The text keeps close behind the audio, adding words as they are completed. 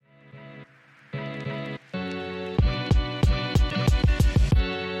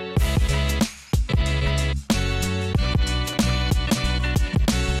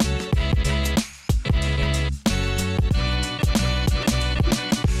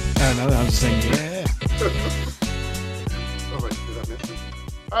no, I'm just saying, yeah. Oh, wait, did I miss it?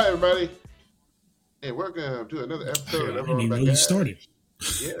 Hi, everybody, and welcome to another episode of I didn't Avon even know you Regional. started.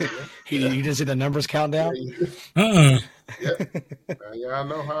 Yeah. You didn't see the numbers count down? Yeah. Y'all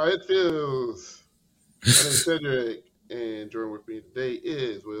know how it feels. My name is Cedric, and joining with me today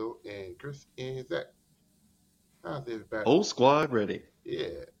is Will and Chris and Zach. How's everybody? Whole squad ready. Yeah,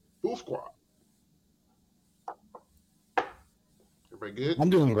 full squad. Everybody good? I'm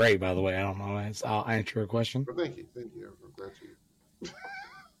doing great, by the way. I don't know. I'll answer your question. Well, thank you. I'm glad you.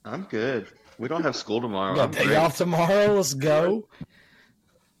 I'm good. We don't have school tomorrow. We got day off tomorrow. Let's go.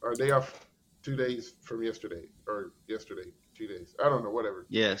 Our day off 2 days from yesterday, or yesterday, 2 days. I don't know, whatever.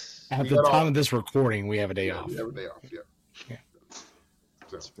 Yes. At the time of this recording, we have a day Yeah, off. we have a day off, yeah. So,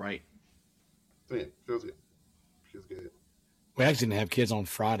 That's right. so yeah, feels good. Feels good. We actually didn't have kids on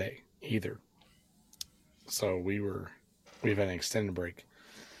Friday either. So we've had an extended break.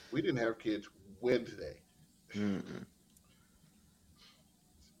 We didn't have kids Wednesday. Mm-mm.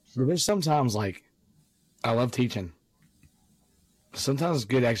 But there's sometimes, like, I love teaching. Sometimes it's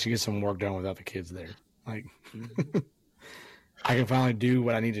good to actually get some work done without the kids there. Like, I can finally do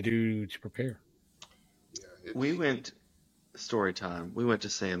what I need to do to prepare. Yeah, We went story time. We went to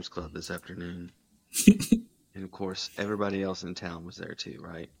Sam's Club this afternoon. And of course, everybody else in town was there too,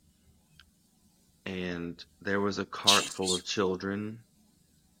 right? And there was a cart full of children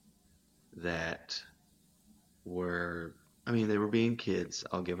that were, they were being kids.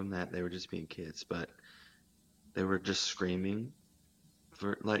 I'll give them that. They were just being kids, but they were just screaming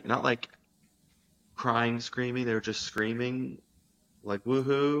for not like crying, screaming. They were just screaming like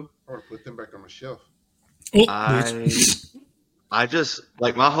woohoo. I would put them back on the shelf. Oh, I just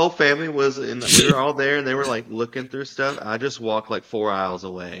my whole family was we were all there and they were like looking through stuff. I just walked like 4 aisles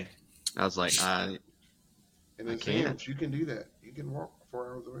away. I was like, And then I can't. Sam's, you can do that. You can walk 4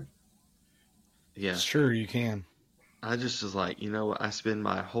 hours away. Yeah. Sure, you can. I just was like, you know what? I spend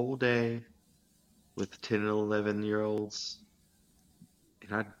my whole day with 10 and 11-year-olds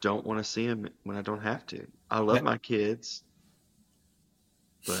and I don't want to see them when I don't have to. I love my kids,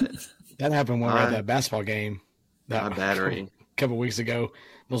 but That happened when we were at that basketball game. my battery. A couple weeks ago,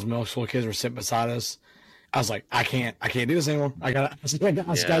 those middle school kids were sitting beside us. I was like, I can't do this anymore. I just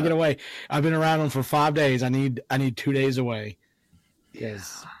gotta get away. I've been around them for 5 days. I need 2 days away.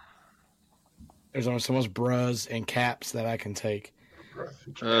 Yes. There's only so much bras and caps that I can take.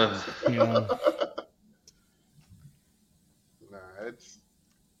 You know. Nah,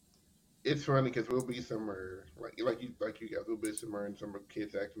 it's funny because we'll be somewhere like you guys. We'll be somewhere and some of the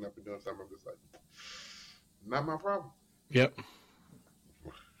kids acting up and doing something. I'm just like, not my problem. Yep.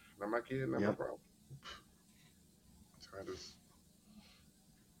 Not my kid. Not my problem. So I just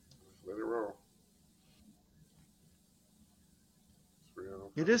let it roll. It's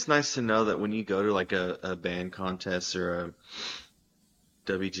real. It is nice to know that when you go to like a band contest or a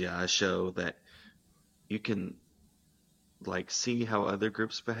WGI show that you can like see how other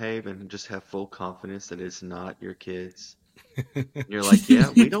groups behave and just have full confidence that it's not your kids. You're like, yeah,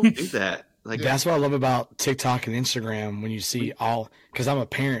 we don't do that. Like that's what I love about TikTok and Instagram when you see because I'm a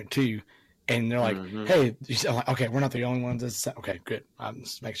parent too, and they're like, hey, I'm like, okay, we're not the only ones. That's okay, good. I'm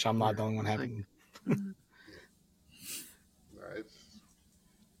just make sure I'm not the only one having.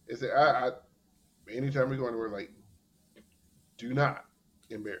 I anytime we go anywhere, like, do not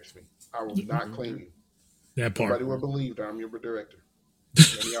embarrass me. I will not claim you. that part. Nobody will believe that I'm your director.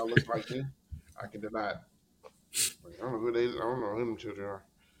 None of y'all look like me. I can deny it. Like, I don't know who they. I don't know who them children are.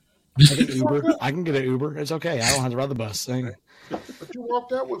 I can get an Uber. It's okay. I don't have to ride the bus. But you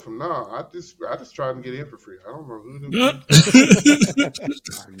walked out with them. No, I just tried to get in for free. I don't know who them.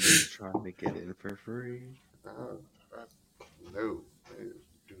 I'm just trying to get in for free. No, it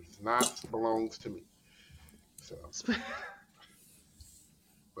does not belongs to me. So,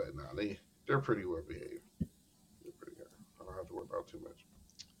 but no, they're pretty well behaved. They're pretty good. I don't have to worry about too much,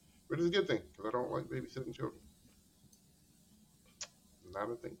 which is a good thing because I don't like babysitting children. Not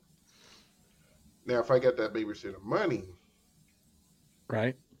a thing. Now, if I got that babysitter money,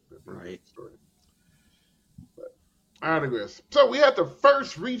 right? Story. But I digress. So we had the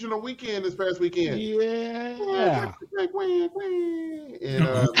first regional weekend this past weekend. Yeah. And,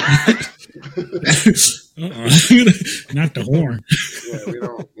 Not the horn. we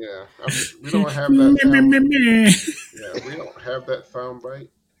don't. Yeah, we don't have that. We don't have that sound bite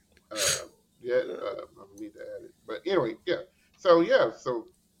yet. I need to add it. But anyway, So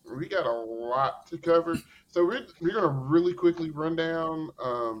we got a lot to cover. So we're going to really quickly run down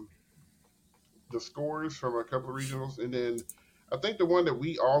the scores from a couple of regionals, and then I think the one that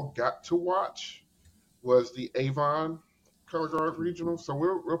we all got to watch was the Avon Color Guard Regional. So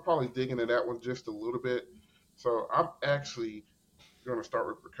we're probably digging into that one just a little bit. So I'm actually going to start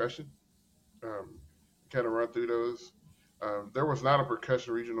with percussion. Kind of run through those. There was not a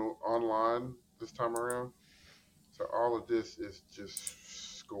percussion regional online this time around, so all of this is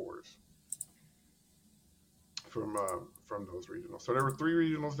just scores from those regionals. So there were 3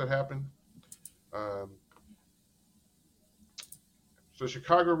 regionals that happened. Um, so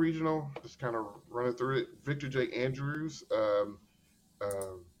Chicago Regional, just kind of running through it. Victor J. Andrews um,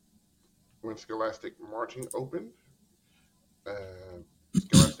 when Scholastic Marching opened.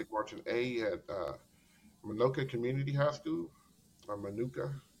 Scholastic Marching A at Manoka Community High School.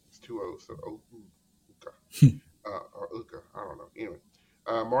 Manuka, it's 2 O's, so Oka. Or Uka, I don't know. Anyway,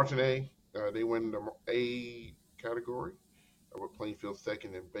 Marching A, they win the A category with Plainfield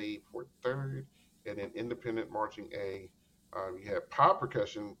second and Bay for third. And then Independent Marching A, you had Pop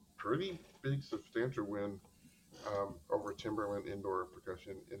Percussion, pretty big, substantial win over Timberland Indoor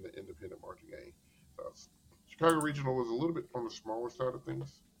Percussion in the Independent Marching A. Chicago Regional was a little bit on the smaller side of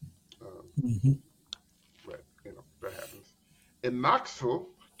things, but that happens. In Knoxville,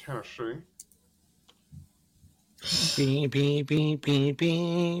 Tennessee. Beep, beep, beep, beep,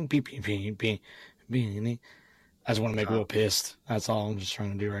 beep, beep, beep, beep, beep, beep. I just want to make Will pissed. That's all I'm just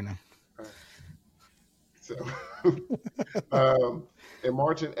trying to do right now. So, in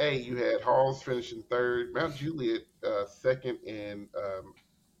Marching A, you had Halls finishing third, Mount Juliet second, and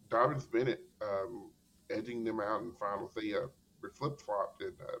Dobbins Bennett edging them out in finals. They flip flopped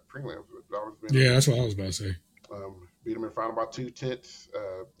in prelims with Dobbins Bennett. Yeah, that's what I was about to say. Beat them in final by 2/10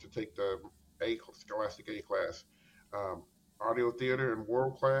 to take the Scholastic A class. Audio Theater and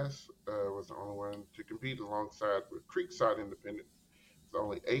World Class was the only one to compete alongside with Creekside Independent. It's the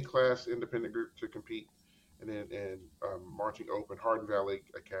only A class independent group to compete. And then in Marching Open, Hardin Valley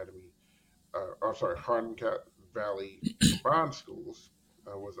Academy, Hardin Valley Combined Schools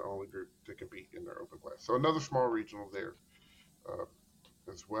was the only group to compete in their open class. So another small regional there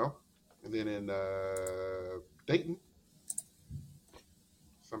as well. And then in Dayton,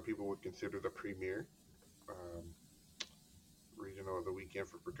 some people would consider the premier regional of the weekend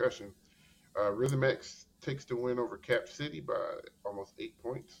for percussion. Rhythm X takes the win over Cap City by almost 8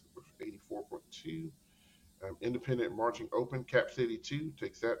 points with 84.2. Independent Marching Open, Cap City 2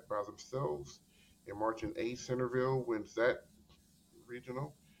 takes that by themselves. And Marching A, Centerville wins that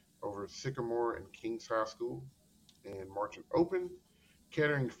regional over Sycamore and Kings High School. And Marching Open,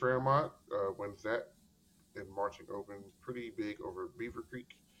 Kettering Fairmont wins that. And Marching Open, pretty big over Beaver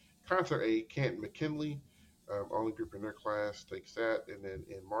Creek. Concert A, Canton McKinley, only group in their class, takes that. And then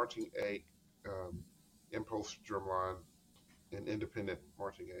in Marching A, Impulse Drumline and Independent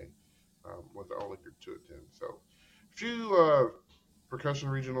Marching A was the only group to attend. So a few percussion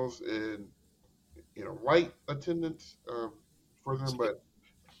regionals and light attendance for them, but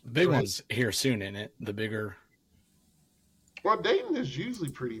the big one's here soon, isn't it? The bigger. Well, Dayton is usually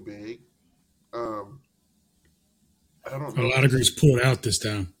pretty big. I don't know. A lot of groups pulled out this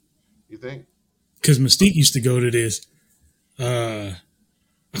time. You think? Because Mystique used to go to this. I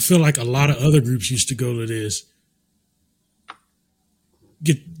feel like a lot of other groups used to go to this.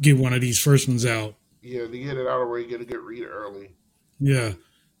 Get one of these first ones out. Yeah, to get it out of the way, you got to get read early. Yeah.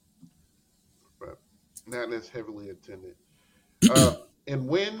 But not as heavily attended. In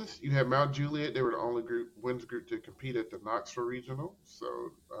wins, you have Mount Juliet. They were the only wins group to compete at the Knoxville Regional.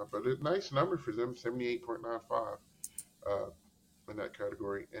 So, but a nice number for them, 78.95 in that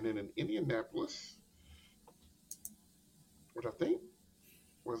category. And then in Indianapolis, which I think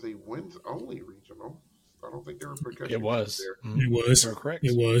was a wins only regional. I don't think there were percussion. It was. There. It was. You're correct.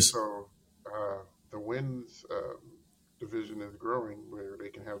 It was. So the wins division is growing where they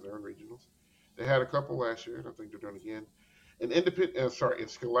can have their own regionals. They had a couple last year, and I think they're doing it again. In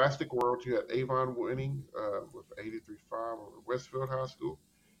Scholastic World, you had Avon winning with 83.5 over Westfield High School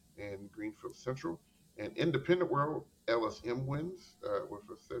and Greenfield Central. And Independent World, LSM wins with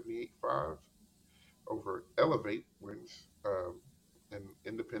a 78.5 over Elevate wins. And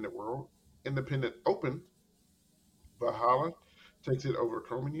Independent World. Independent Open, Valhalla takes it over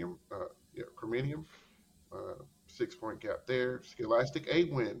Chromium. 6-point gap there. Scholastic A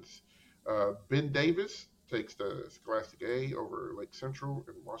wins. Ben Davis takes the Scholastic A over Lake Central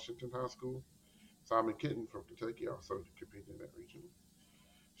and Washington High School. Simon Kitten from Kentucky also competed in that region.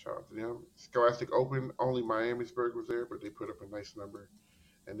 Shout out to them. Scholastic Open, only Miamisburg was there, but they put up a nice number.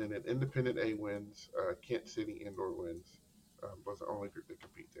 And then an Independent A wins. Kent City Indoor wins. Was the only group that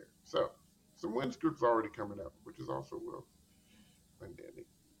compete there. So some wins groups already coming up, which is also well and dandy.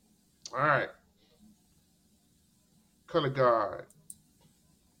 All right. Color Guard.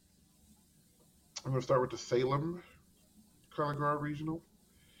 I'm going to start with the Salem Color Guard Regional.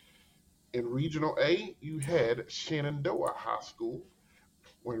 In Regional A, you had Shenandoah High School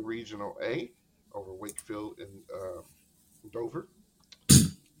win Regional A over Wakefield and Dover.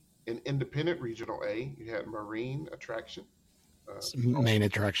 In Independent Regional A, you had Marine Attraction. Main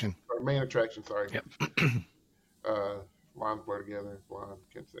attraction. Main Attraction, sorry. Yep. Lines blur together. Line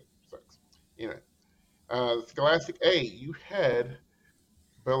can't say. Sucks. Anyway. Scholastic A, you had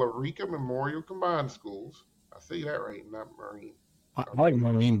Bellarica Memorial Combined Schools. I say that right, not Marine. I like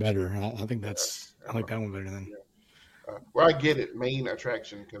Marine better. I think that's. I like that one better than. Yeah. Well, I get it. Main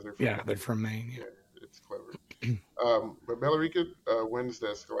attraction because they're from they're from Maine. Yeah, it's clever. But Bellarica wins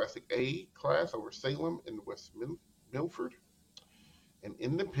the Scholastic A class over Salem and West Milford. And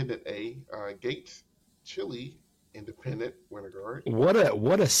Independent A, Gates Chili Independent Winter Guard.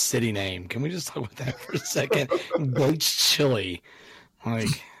 What a city name. Can we just talk about that for a second? Gates Chili. Like.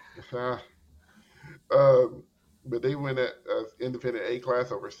 But they win at Independent A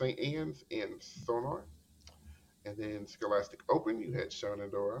class over St. Anne's and Sonar. And then Scholastic Open, you had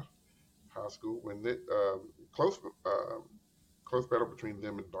Shenandoah High School win it. Close battle between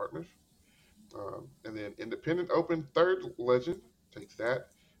them and Dartmouth. And then Independent Open, Third Legend takes that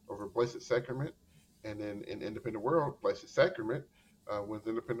over Blessed Sacrament. And then in Independent World, Blessed Sacrament wins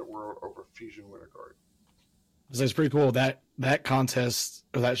Independent World over Fusion Winter Guard. So it's pretty cool. That contest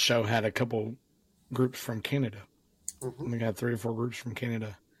or that show had a couple groups from Canada. We got 3 or 4 groups from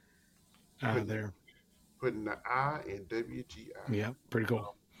Canada there. Putting the I in WGI. Yeah, pretty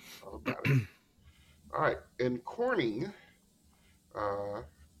cool. All about it. All right. In Corning,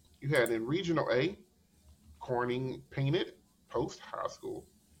 you had in Regional A, Corning Painted Post High School,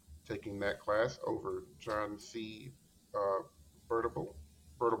 taking that class over John C.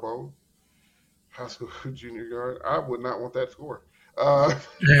 Bertabo High School Junior Guard. I would not want that score. Right.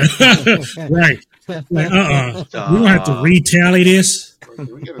 Like, we don't have to retally this.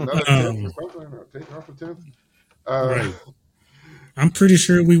 Can we get another 10 or something? Or take off a 10? Right. I'm pretty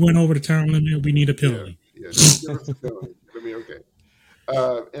sure we went over the time limit. We need a penalty. Yeah, just give us a penalty. It'll be okay.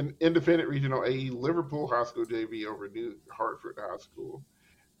 And Independent Regional A, Liverpool High School JV over New Hartford High School.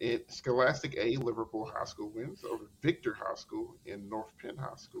 And Scholastic A, Liverpool High School wins over Victor High School and North Penn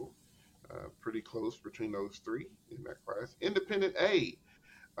High School. Pretty close between those 3 in that class. Independent A,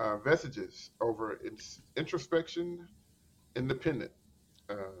 Vestiges over Introspection Independent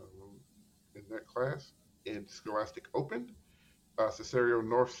in that class. In Scholastic Open, Cesario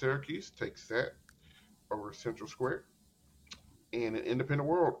North Syracuse takes that over Central Square. And in Independent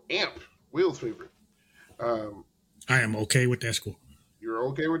World, AMP, Will's favorite. I am okay with that score. You're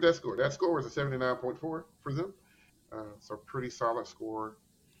okay with that score. That score was a 79.4 for them. So pretty solid score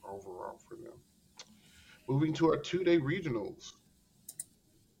overall for them. Moving to our 2-day regionals.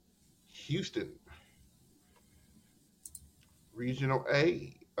 Houston. Regional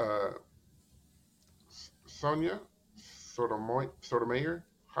A. Sonia Sotomayor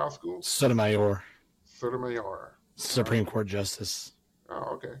High School. Sotomayor. Sotomayor. Supreme Court Justice.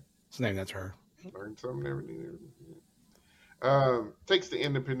 Oh, okay. It's named after her. Learned something every day. Takes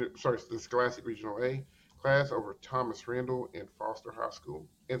the Scholastic Regional A class over Thomas Randall and Foster High School.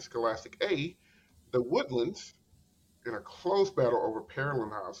 And Scholastic A, the Woodlands, in a close battle over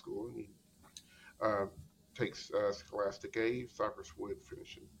Pearland High School. He takes Scholastic A, Cypress Wood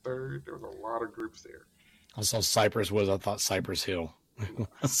finishing 3rd. There was a lot of groups there. I saw Cypress Woods. I thought Cypress Hill.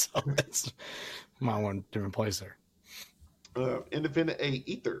 So it's my one different place there. Independent A,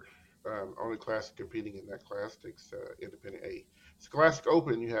 Ether. Only class competing in that class takes Independent A. Scholastic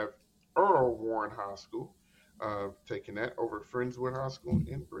Open, you have Earl Warren High School taking that over Friendswood High School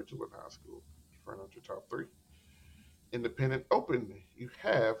and Bridgewood High School. Front out your top 3. Independent Open, you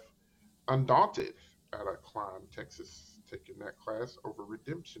have Undaunted out of Klein, Texas, taking that class over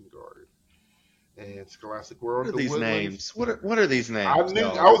Redemption Guard. And Scholastic World. What are these names? What are these names? I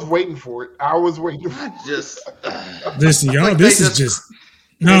was waiting for it. Listen, y'all. This is just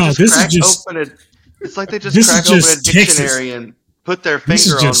It's like they just crack open a dictionary and put their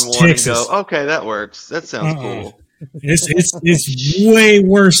finger on one and go, "Okay, that works. That sounds cool." It's way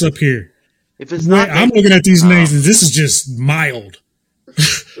worse up here. If it's not, I'm looking at these names, and this is just mild.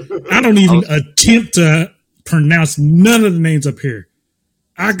 I don't even attempt to pronounce none of the names up here.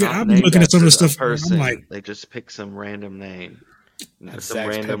 I'm looking at some of the stuff. I'm like, they just pick some random name, some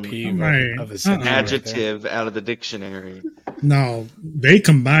random adjective out of the dictionary. No, they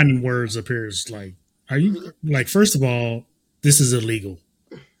combining words up here is like, are you like? First of all, this is illegal.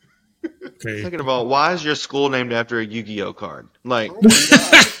 Okay. Second of all, why is your school named after a Yu-Gi-Oh card? Like,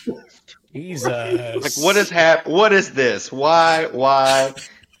 Jesus. Like, what is this? Why?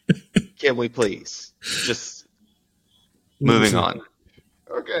 Can we please just Moving on.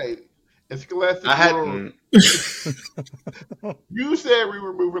 Okay. In Scholastic I World, hadn't. you said we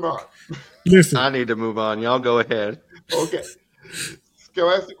were moving on. Listen, I need to move on. Y'all go ahead. Okay.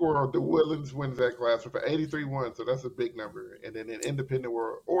 Scholastic World, the Woodlands wins that class with an 83-1, so that's a big number. And then in Independent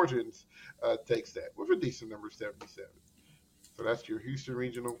World, Origins takes that with a decent number, 77. So that's your Houston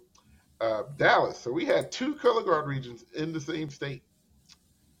Regional. Dallas. So we had 2 color guard regions in the same state.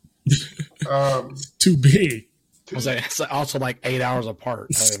 too big. It's also like 8 hours apart.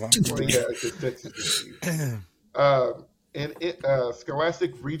 Well, yeah, because Texas is huge. And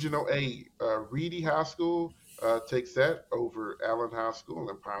Scholastic Regional A, Reedy High School takes that over Allen High School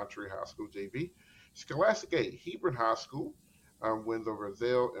and Pine Tree High School JV. Scholastic A, Hebron High School wins over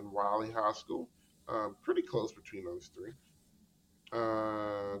Zell and Wiley High School. Pretty close between those 3.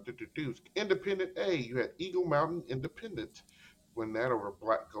 Independent A, you had Eagle Mountain Independent win that over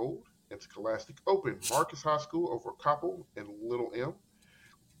Black Gold. And Scholastic Open, Marcus High School over Coppell and Little M.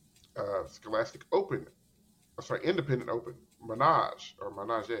 Scholastic Open, Independent Open, Menage, I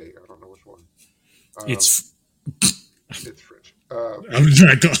don't know which one. It's French.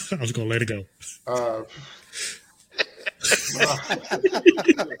 I was gonna let it go.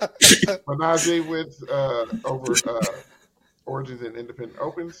 Menage wins over Origins and Independent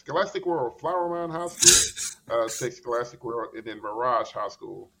Open. Scholastic World, Flower Mound High School takes Scholastic World, and then Mirage High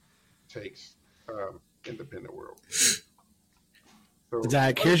School takes Independent World. So,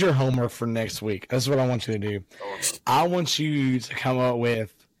 Zach, here's your homework for next week. This is what I want you to do. I want you to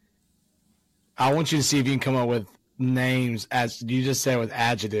see if you can come up with names, as you just said, with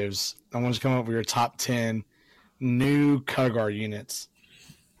adjectives. I want you to come up with your top 10 new color guard units.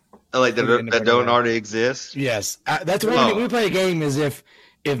 Like that don't already exist? Yes. That's what we play a game is if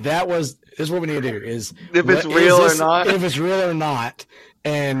that was – this is what we need to do is – If it's real or not. If it's real or not.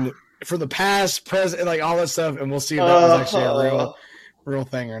 And for the past, present, like all that stuff, and we'll see if that was actually a real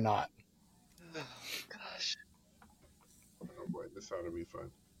thing or not. Oh, gosh. Oh, boy, this ought to be fun.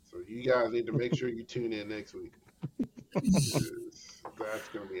 So you guys need to make sure you tune in next week. That's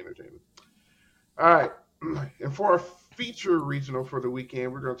going to be entertaining. All right. And for our feature regional for the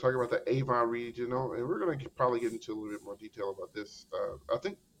weekend, we're going to talk about the Avon Regional, and we're going to probably get into a little bit more detail about this. I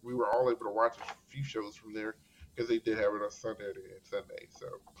think we were all able to watch a few shows from there because they did have it on Sunday and Sunday. So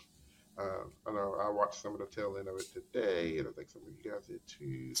I know I watched some of the tail end of it today, and I think some of you guys did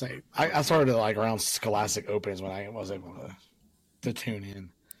too. I started like around Scholastic Opens when I was able to tune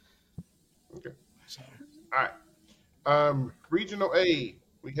in. Okay. So. All right. Regional A,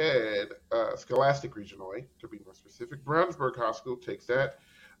 we had Scholastic Regional A, to be more specific. Brownsburg High School takes that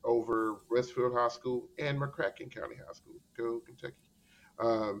over Westfield High School and McCracken County High School. Go Kentucky.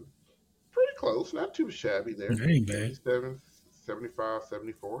 Pretty close, not too shabby there. That ain't bad. 75,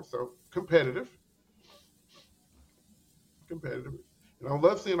 74. So competitive. And I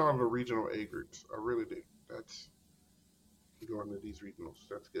love seeing all the regional A groups. I really do. That's going to these regionals.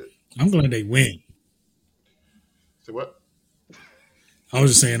 That's good. I'm glad they win. So what? I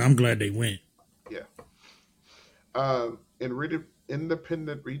was just saying, I'm glad they win. Yeah. In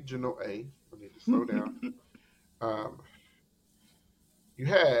Independent Regional A, I need to slow down. You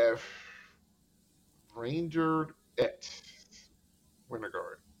have Ranger X Winter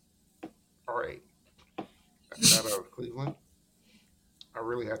Guard, R8. That's out of Cleveland. I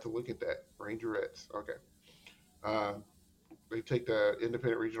really have to look at that. Rangerettes. Okay. They take the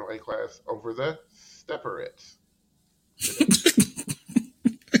Independent Regional A class over the Stepperettes.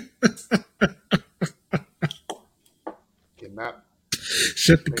 Cannot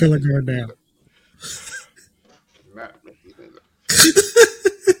shut the color guard down. Cannot make these things up.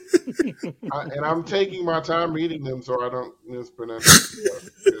 And I'm taking my time reading them so I don't mispronounce stuff.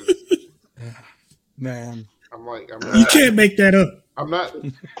 Man, you can't make that up. I'm not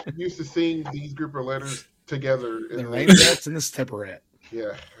used to seeing these group of letters together. The Rangerettes and the Stepperette.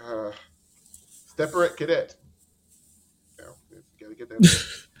 Yeah. Stepperette Cadet. No, you gotta get that.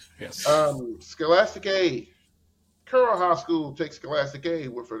 Yes. Scholastic A. Carroll High School takes Scholastic A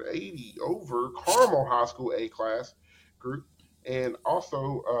with an 80 over Carmel High School A class group, and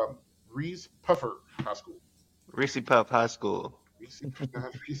also Reese Puffer High School. Reese Puff High School. Reese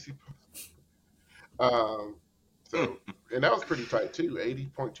Puff. So, and that was pretty tight too.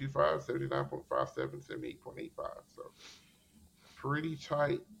 80.25, 79.57, 78.85. So pretty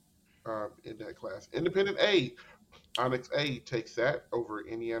tight in that class. Independent A. Onyx A takes that over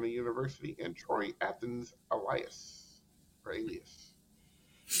Indiana University and Troy Athens Elias. I'm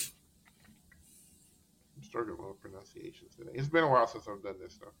struggling with pronunciations today. It's been a while since I've done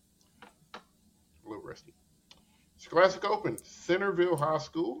this stuff. A little rusty. Scholastic Open, Centerville High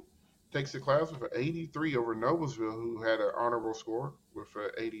School takes the class with an 83 over Noblesville, who had an honorable score with an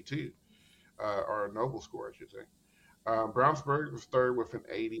 82, or a noble score, I should say. Brownsburg was third with an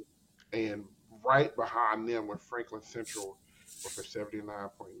 80, and right behind them was Franklin Central with a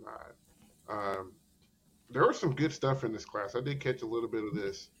 79.9. There was some good stuff in this class. I did catch a little bit of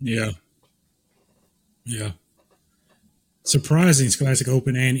this. Yeah. Surprising Scholastic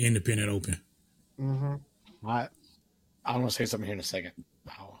Open and Independent Open. Mm-hmm. I'm going to say something here in a second.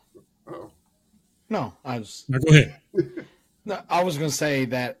 Oh. No, go ahead. No, I was going to say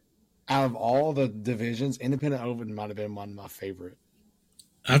that out of all the divisions, Independent Open might have been one of my favorite.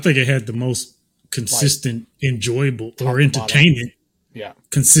 I think it had the most consistent, enjoyable, or entertainment. Yeah.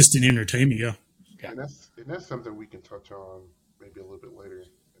 Consistent entertainment, yeah. And that's something we can touch on maybe a little bit later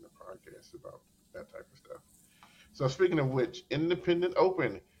in the podcast about that type of stuff. So speaking of which, Independent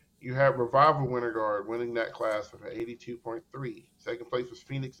Open, you have Revival Winter Guard winning that class with an 82.3. Second place was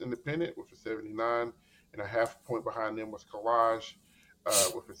Phoenix Independent with a 79, and a half point behind them was Collage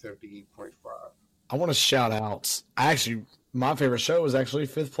with a 78.5. I want to shout out. My favorite show was actually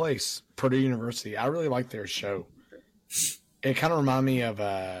fifth place, Purdue University. I really like their show. It kind of reminded me of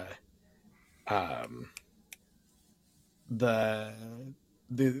the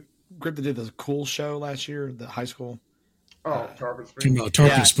group that did the cool show last year, the high school. Oh, Tarpon Springs.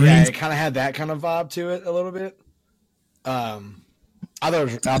 Springs. Yeah, it kind of had that kind of vibe to it a little bit. I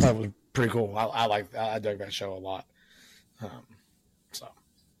thought it was pretty cool. I dug that show a lot.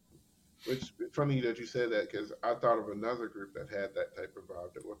 Which it's funny that you said that, because I thought of another group that had that type of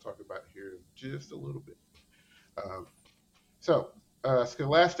vibe that we'll talk about here in just a little bit.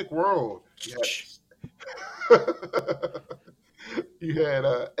 Scholastic World. You had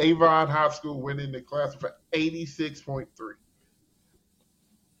Avon High School winning the class for 86.3.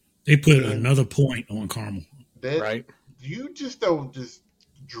 They put another point on Carmel. Right. You just don't just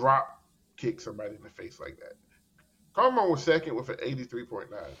drop kick somebody in the face like that. Carmel was second with an 83.9.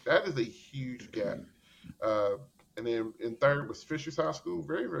 That is a huge gap. And then in third was Fishers High School.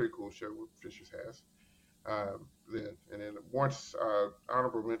 Very, very cool show what Fishers has. Then Warren's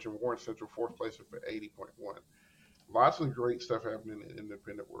honorable mention, Warren Central, fourth place with an 80.1. Lots of great stuff happening in the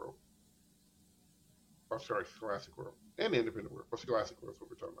independent world. Oh, sorry, Scholastic World. And the independent world. But Scholastic World is what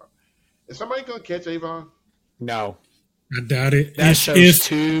we're talking about. Is somebody going to catch Avon? No. I doubt it. That show's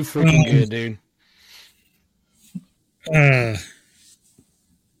too freaking good, dude.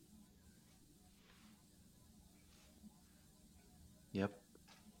 Yep.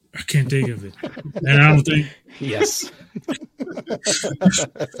 I can't think of it. And I don't think. Yes.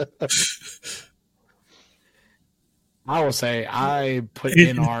 I will say I put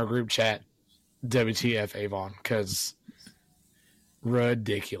in our group chat WTF Avon because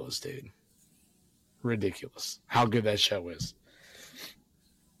ridiculous, dude. Ridiculous. How good that show is.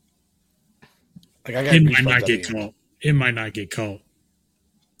 Like it might not get caught. It might not get caught.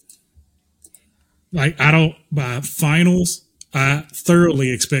 Like by finals, I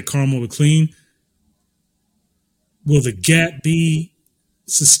thoroughly expect Carmel to clean. Will the gap be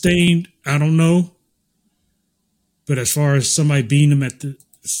sustained? I don't know. But as far as somebody beating them at the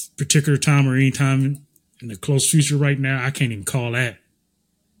particular time or any time in the close future right now, I can't even call that.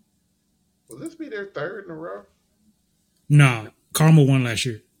 Will this be their third in a row? Nah, Carmel won last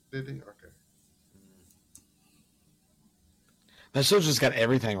year. Did they? Okay. That show's just got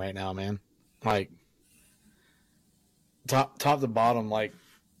everything right now, man. Like top to bottom, like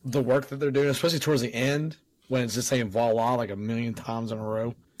the work that they're doing, especially towards the end when it's just saying voila like a million times in a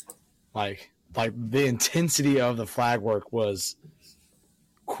row. Like the intensity of the flag work was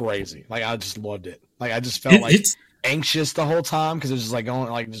crazy. Like I just loved it. Like I just felt like anxious the whole time because it was just like going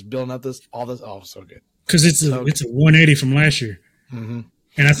like just building up all this. Oh, so good. Because it's a 180 from last year, and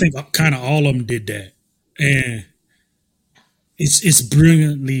I think kind of all of them did that, and it's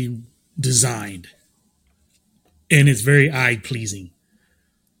brilliantly designed, and it's very eye pleasing.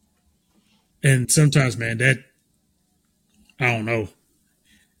 And sometimes, man, that I don't know.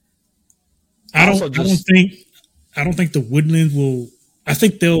 I don't think the Woodlands will. I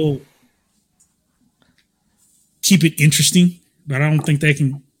think they'll keep it interesting, but I don't think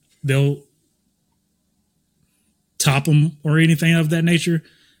they'll top them or anything of that nature.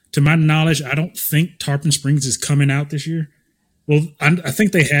 To my knowledge, I don't think Tarpon Springs is coming out this year. Well, I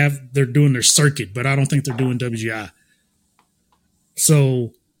think they're doing their circuit, but I don't think they're doing WGI.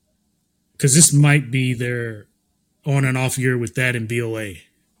 So, because this might be their on and off year with that and BOA.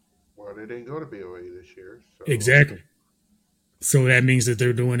 Well, they didn't go to BOA this year. So. Exactly. So that means that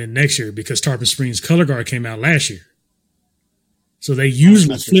they're doing it next year because Tarpon Springs Color Guard came out last year. So they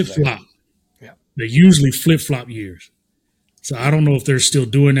usually flip-flop. Yeah. They usually flip-flop years. So I don't know if they're still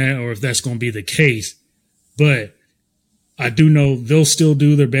doing that or if that's going to be the case. But I do know they'll still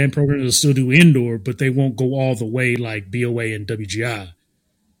do their band program. They'll still do indoor, but they won't go all the way like BOA and WGI.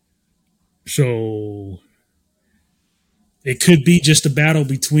 So it could be just a battle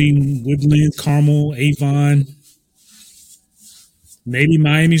between Woodland, Carmel, Avon. Maybe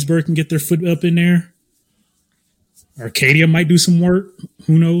Miamisburg can get their foot up in there. Arcadia might do some work.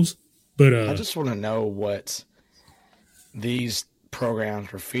 Who knows? But I just want to know what these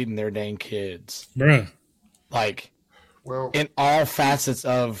programs are feeding their dang kids. Bruh. Like, well, in all facets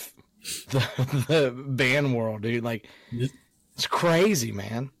of the band world, dude. Like, it's crazy,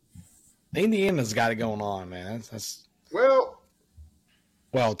 man. Indiana's got it going on, man. That's well,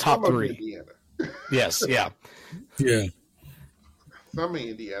 top three. Indiana. Yes, yeah. Yeah. Some in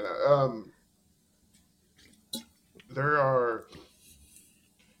Indiana. There are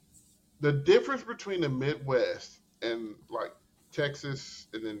the difference between the Midwest and like Texas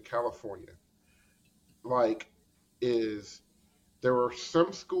and then California, like, is there are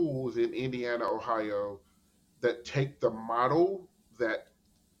some schools in Indiana, Ohio that take the model that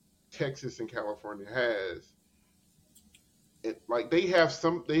Texas and California has. Like they have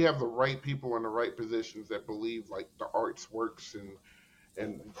the right people in the right positions that believe like the arts works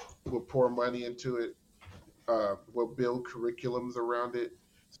and will pour money into it. Will build curriculums around it.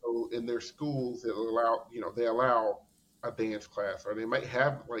 So in their schools, they allow a dance class, or they might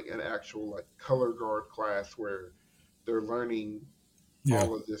have like an actual like color guard class where they're learning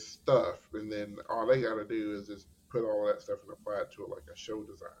all of this stuff, and then all they got to do is just put all of that stuff and apply it to like a show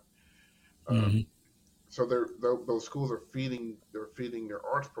design. So those schools are feeding their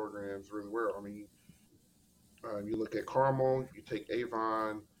arts programs really well. I mean, you look at Carmel, you take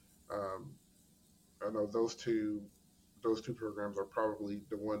Avon. I know those two programs are probably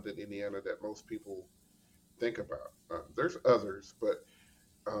the ones in Indiana that most people think about. There's others, but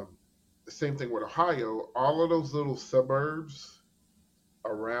the same thing with Ohio. All of those little suburbs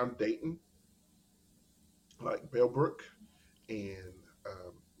around Dayton, like Bellbrook and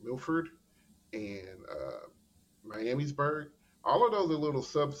Milford and Miamisburg, all of those are little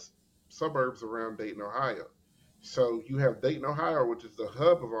suburbs around Dayton, Ohio. So you have Dayton, Ohio, which is the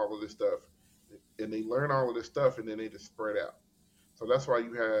hub of all of this stuff, and they learn all of this stuff, and then they just spread out. So that's why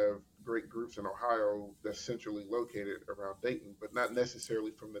you have great groups in Ohio that's centrally located around Dayton, but not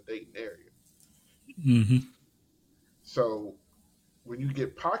necessarily from the Dayton area. Mm-hmm. So when you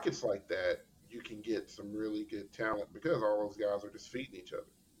get pockets like that, you can get some really good talent because all those guys are just feeding each other.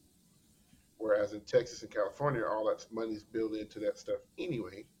 Whereas in Texas and California, all that money's built into that stuff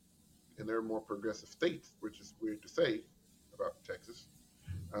anyway, and they're more progressive states, which is weird to say about Texas.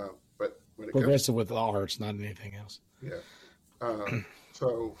 But when it progressive with the arts, not anything else. Yeah.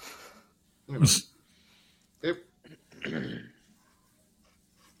 So,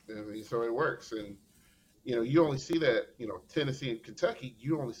 so it works. And, you only see that, Tennessee and Kentucky,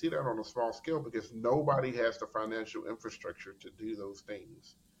 you only see that on a small scale because nobody has the financial infrastructure to do those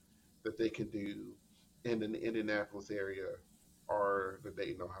things that they can do in the Indianapolis area or the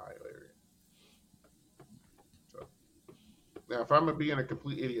Dayton, Ohio area. So now, if I'm being a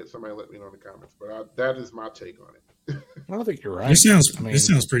complete idiot, somebody let me know in the comments. But that is my take on it. I don't think you're right. This sounds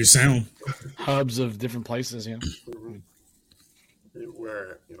pretty sound. Hubs of different places, yeah. Mm-hmm.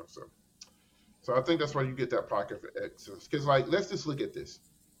 Where so I think that's why you get that pocket for excellence. Because let's just look at this: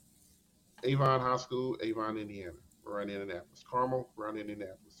 Avon High School, Avon, Indiana, around Indianapolis. Carmel, around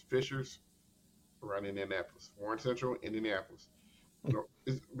Indianapolis. Fishers, around Indianapolis. Warren Central, Indianapolis.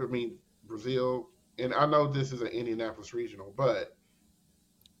 Brazil, and I know this is an Indianapolis regional, but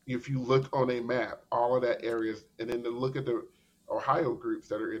if you look on a map, all of that areas, and then to look at the Ohio groups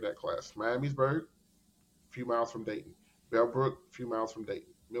that are in that class: Miamisburg, a few miles from Dayton; Bellbrook, a few miles from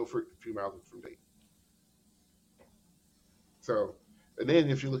Dayton; Milford, a few miles from Dayton. So, and then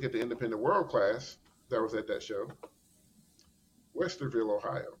if you look at the independent world class that was at that show, Westerville,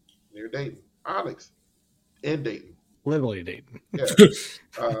 Ohio, near Dayton; Onyx, in Dayton. Literally Dayton. Yeah.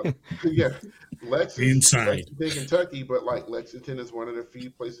 Yeah. Lexington, inside Kentucky, but Lexington is one of the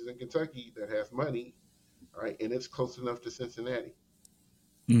few places in Kentucky that has money, right? And it's close enough to Cincinnati.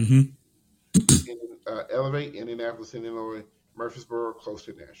 Mm-hmm. Elevate, Indianapolis, Illinois; Murfreesboro, close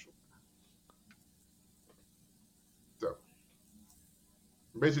to Nashville. So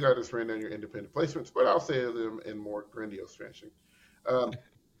basically, I just ran down your independent placements, but I'll say them in more grandiose fashion.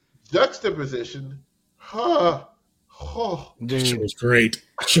 Juxtaposition, dude, show was great.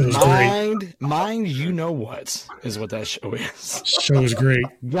 Mind you know what is what that show is. Show was great.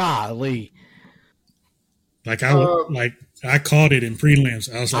 Golly. Like I called it in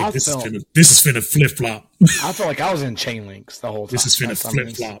prelims. I was like, this is finna flip flop. I felt like I was in chain links the whole time. This is finna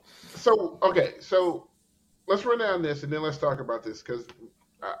flip flop. So okay, so let's run down this and then let's talk about this because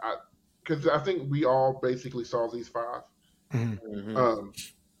I think we all basically saw these 5. Mm-hmm.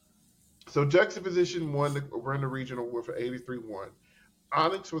 So Juxtaposition won the regional with an 83-1.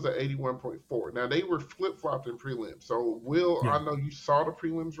 Onyx was an 81.4. Now they were flip flopped in prelims. So Will, I know you saw the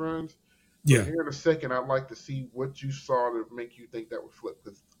prelims runs. But here in a second, I'd like to see what you saw to make you think that would flip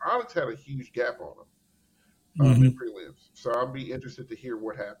because Onyx had a huge gap on them in prelims. So I'd be interested to hear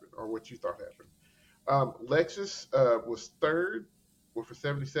what happened or what you thought happened. Lexus was 3rd with a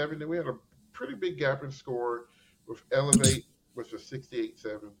 77. Then we had a pretty big gap in score with Elevate, which was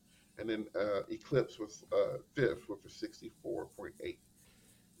 68.7. And then Eclipse was 5th with a 64.8.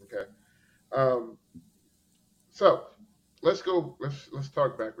 Okay. So let's go. Let's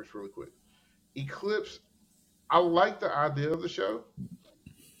talk backwards really quick. Eclipse, I like the idea of the show.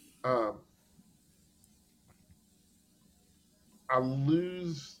 I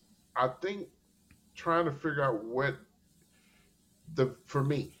think trying to figure out what the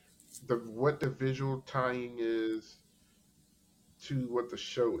visual tying is to what the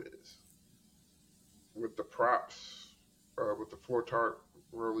show is with the props, with the floor tarp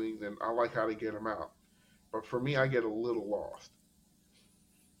rollings, and I like how they get them out. But for me, I get a little lost.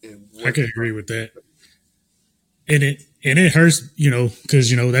 I can agree with that. And it hurts,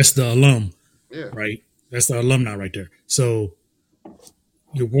 because that's the alum, right? That's the alumni right there. So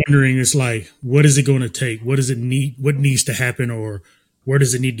you're wondering, it's like, what is it going to take? What does it need? What needs to happen, or where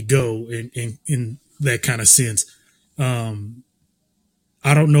does it need to go in that kind of sense? I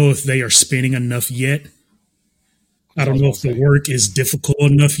don't know if they are spinning enough yet. I don't know if the work is difficult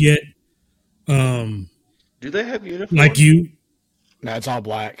enough yet. Do they have uniforms? Like you? No, it's all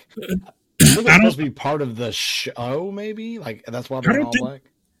black. I think it's supposed to be part of the show, maybe. Like that's why they're all black.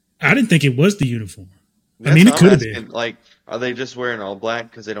 I didn't think it was the uniform. I mean, it could have been. Like, are they just wearing all black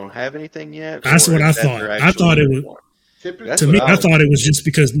because they don't have anything yet? That's what I thought. I thought it was. To me, I thought it was just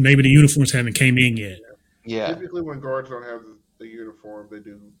because maybe the uniforms haven't came in yet. Yeah. Typically, when guards don't have the uniform, they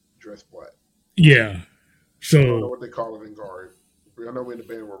do dress black. Yeah. So I don't know what they call it in guard. I know in the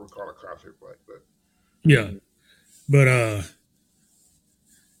band where we call it concert black, but yeah, but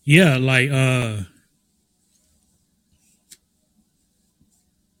yeah, like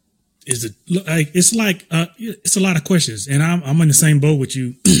is it like it's a lot of questions, and I'm in the same boat with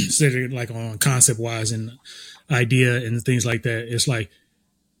you. Said it like on concept wise and idea and things like that. It's like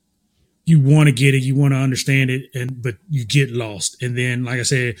you want to get it, you want to understand it, but you get lost. And then, like I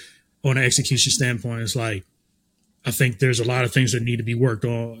said, on an execution standpoint, it's like I think there's a lot of things that need to be worked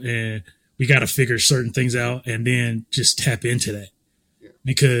on, and we got to figure certain things out, and then just tap into that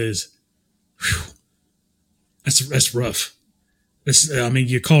because that's rough. I mean,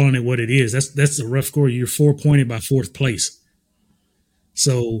 you're calling it what it is. That's a rough score. You're 4 pointed by 4th place.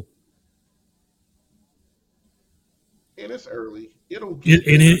 So, and it's early. It'll get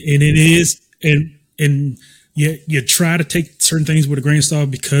and it is, and you try to take certain things with a grain of salt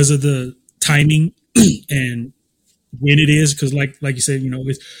because of the timing and when it is, because like you said,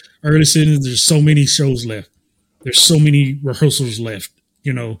 it's early season. There's so many shows left. There's so many rehearsals left.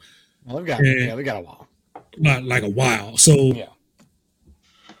 Well, they got a while. Not like a while. So yeah.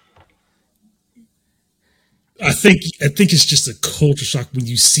 I think it's just a culture shock when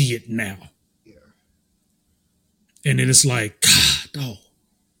you see it now. Yeah. And then it's like, God,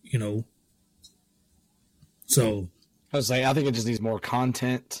 So I think it just needs more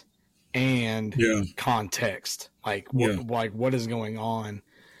content and context. Like what is going on?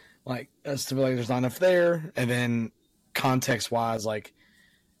 Like us to be like there's not enough there, and then context wise, like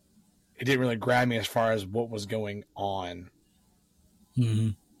it didn't really grab me as far as what was going on. Mm-hmm.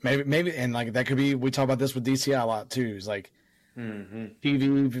 Maybe, and like that could be. We talk about this with DCI a lot too. It's like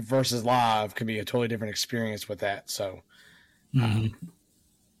TV versus live could be a totally different experience with that. So that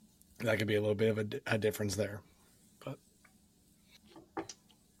could be a little bit of a difference there. But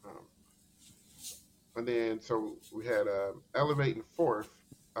and then so we had Elevate in 4th,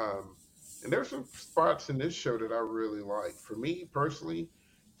 and there's some spots in this show that I really like. For me personally,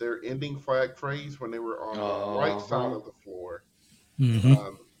 their ending flag phrase when they were on the right side of the floor. In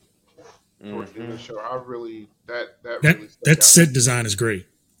the show, I really that set design is great.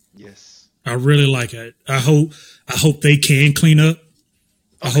 Yes, I really like it. I hope they can clean up.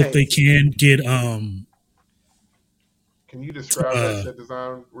 I hope they can get. Can you describe that set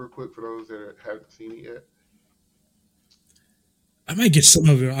design real quick for those that haven't seen it yet? I might get some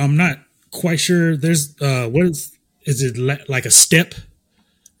of it. I'm not quite sure. There's what is it like a step,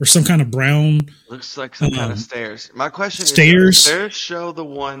 or some kind of brown Looks like some kind of stairs. My question stairs. is there show the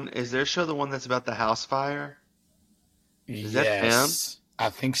one that's about the house fire? Is that them? Yes, I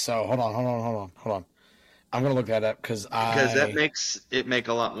think so. Hold on. I'm gonna look that up because Because that makes it make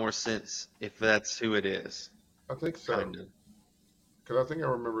a lot more sense if that's who it is. I think so. Kind of. Because I think I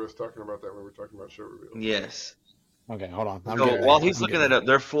remember us talking about that when we were talking about show reveals. Yes. Okay, hold on. So while he's looking that up,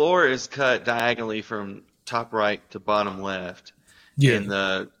 their floor is cut diagonally from top right to bottom left. Yeah. And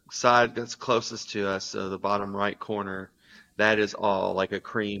the side that's closest to us, so the bottom right corner, that is all like a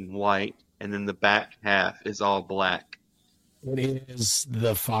cream white. And then the back half is all black. It is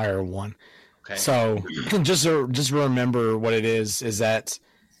the fire one. Okay. So just remember what it is that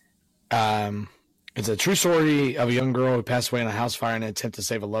it's a true story of a young girl who passed away in a house fire in an attempt to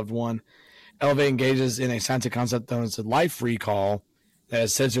save a loved one. Elevate engages in a scientific concept known as a life recall that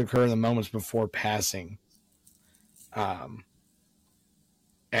is said to occur in the moments before passing.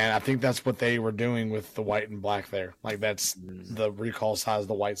 And I think that's what they were doing with the white and black there. Like that's the recall size,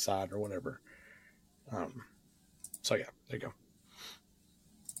 the white side or whatever. So yeah, there you go.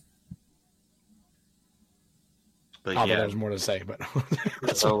 But I yeah, there was more to say, but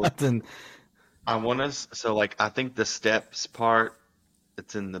so I think the steps part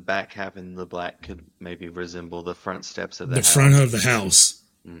that's in the back half in the black could maybe resemble the front steps of the house. Front of the house.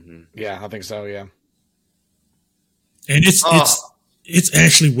 Mm-hmm. Yeah, I think so. Yeah, and it's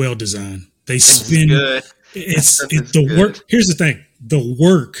actually well designed. They spin. It's the work. Here's the thing: the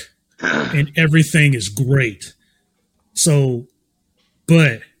work and everything is great. So,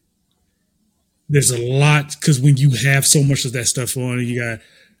 but there's a lot because when you have so much of that stuff on, you got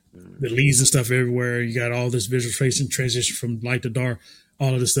the leaves and stuff everywhere. You got all this visual facing transition from light to dark,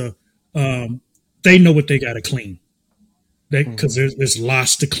 all of this stuff. They know what they got to clean. Because there's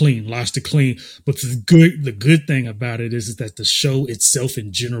lots to clean. But the good thing about it is that the show itself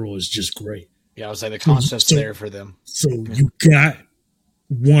in general is just great. Yeah, I would say the concept's there for them. So you got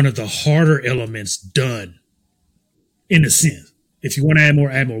one of the harder elements done, in a sense. If you want to add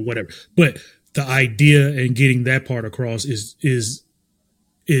more, whatever. But the idea and getting that part across is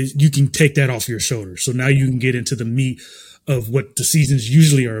you can take that off your shoulders. So now you can get into the meat of what the seasons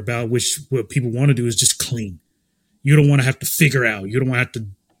usually are about, which what people want to do is just clean. You don't want to have to figure out. You don't want to have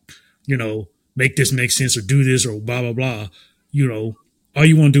to, make this make sense or do this or blah, blah, blah. All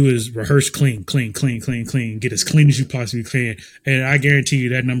you want to do is rehearse clean, get as clean as you possibly can. And I guarantee you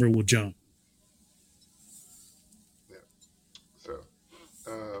that number will jump. Yeah.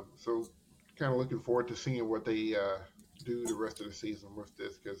 So kind of looking forward to seeing what they do the rest of the season with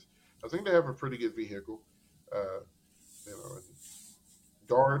this because I think they have a pretty good vehicle. And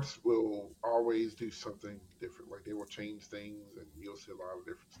guards will always do something different. Like they will change things, and you'll see a lot of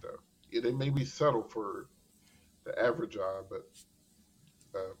different stuff. Yeah, they may be subtle for the average eye, but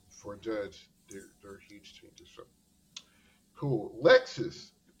for a judge, they're huge changes. So cool.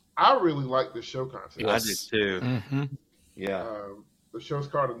 Lexus, I really like the show concept. Yes. I did too. Mm-hmm. Yeah. The show's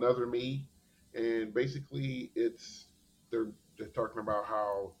called Another Me, and basically they're talking about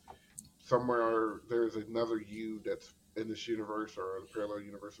how somewhere there's another you that's in this universe or a parallel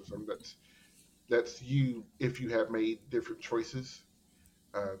universe or something that's you if you have made different choices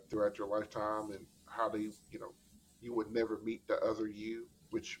throughout your lifetime and how they you would never meet the other you,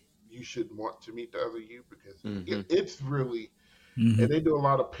 which you should want to meet the other you because it's really and they do a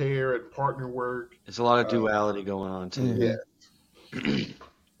lot of pair and partner work. There's a lot of duality going on too. Yeah,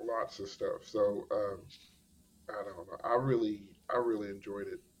 lots of stuff. So I don't know. I really enjoyed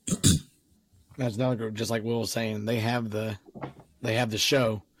it. That's another group, just like Will was saying. They have the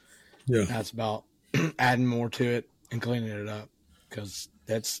show. Yeah, that's about adding more to it and cleaning it up because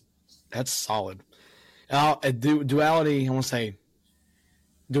that's solid. Duality, I want to say,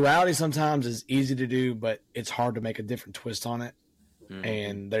 duality sometimes is easy to do, but it's hard to make a different twist on it. Mm-hmm.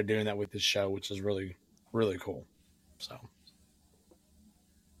 And they're doing that with this show, which is really, really cool. So,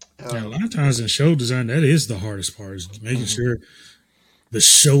 a lot of times in show design, that is the hardest part, is making sure the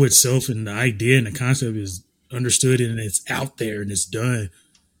show itself and the idea and the concept is understood and it's out there and it's done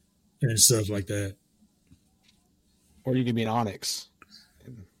and stuff like that. Or you could be an Onyx.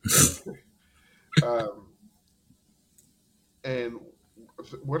 And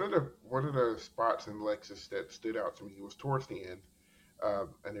one of the spots in Lexus that stood out to me was towards the end,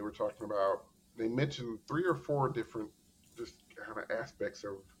 and they were talking about, they mentioned 3 or 4 different just kind of aspects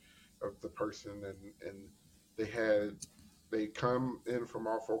of the person, and they come in from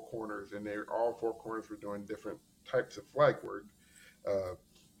all 4 corners, and all 4 corners were doing different types of flag work.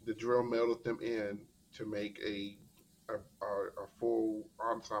 The drill melded them in to make a full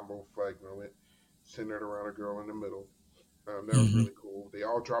ensemble flag moment centered around a girl in the middle. That was really cool. They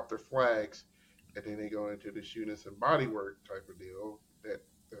all drop their flags, and then they go into this unison bodywork type of deal.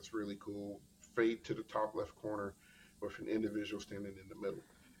 That's really cool. Fade to the top left corner with an individual standing in the middle.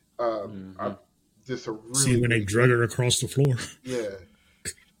 I just a really See when they drug her across the floor. Yeah.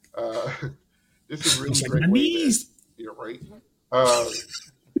 This is a really It's like great my way knees. you're right.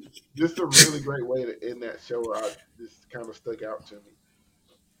 Just a really great way to end that show. This kind of stuck out to me.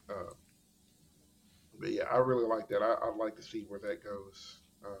 But yeah, I really like that. I'd like to see where that goes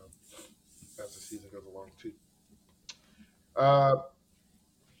as the season goes along too.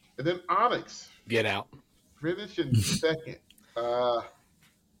 And then Onyx Get out. finishing second.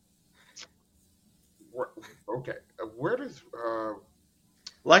 Okay, where does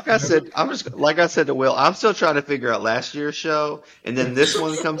like I said to Will, I'm still trying to figure out last year's show, and then this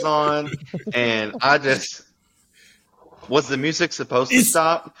one comes on, and was the music supposed to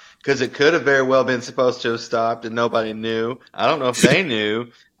stop? Because it could have very well been supposed to have stopped, and nobody knew. I don't know if they knew.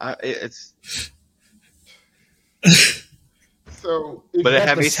 So, but it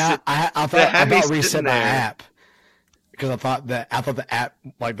had me. I thought reset my app because I thought the app,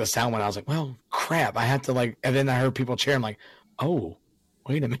 like the sound went. I was like, well, crap. I had to and then I heard people cheering. Like, oh,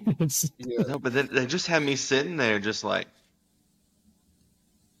 wait a minute. Yeah. No, but then they just had me sitting there, just like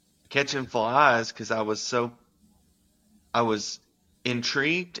catching flies, because I was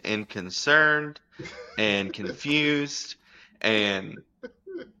intrigued and concerned and confused and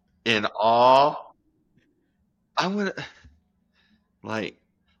in awe. I would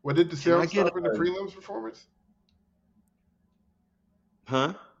What did the sound stop in the prelims performance?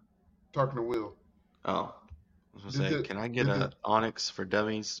 Huh? Talking to Will. Oh, I was gonna say, can I get a Onyx for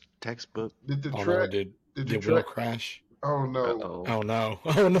Dummies textbook? Did the track? Did Will crash? Oh no! Uh-oh. Oh no!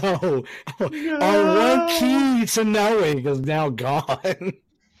 Oh no! Our one key to knowing is now gone.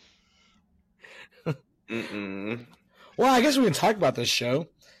 Well, I guess we can talk about this show.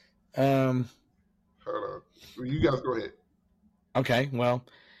 Hold on. Well, you guys go ahead. Okay. Well,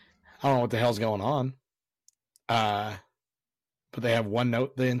 I don't know what the hell's going on. But they have one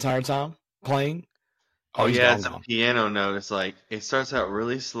note the entire time playing. Oh yeah, it's a piano note. It's like it starts out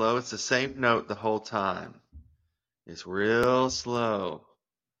really slow. It's the same note the whole time. It's real slow,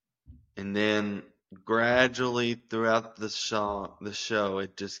 and then gradually throughout the show,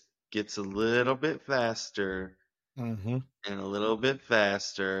 it just gets a little bit faster, and a little bit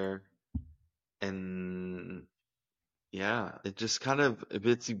faster, and yeah, it just kind of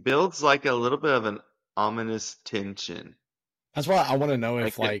it builds like a little bit of an ominous tension. That's why I want to know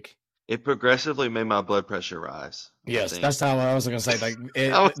if it progressively made my blood pressure rise. Yes, that's how I was going to say.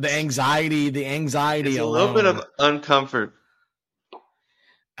 The anxiety. It's a little bit of uncomfortable.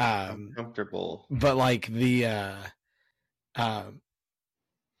 But I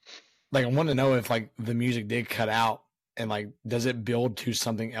want to know if the music did cut out and does it build to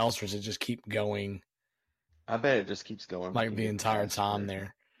something else, or does it just keep going? I bet it just keeps going the entire time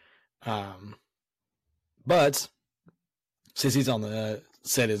there. But since he's on the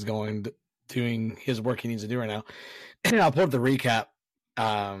set, is doing his work he needs to do right now. And I'll pull up the recap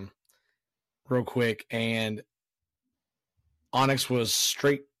real quick. And Onyx was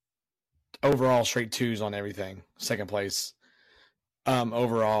straight twos on everything. Second place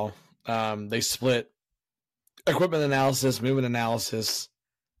overall. They split equipment analysis, movement analysis,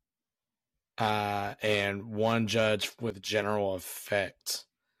 and one judge with general effect.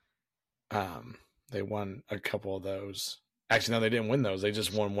 They won a couple of those. Actually, no, they didn't win those. They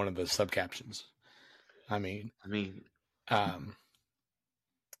just won one of the subcaptions.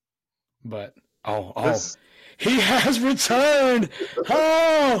 But he has returned.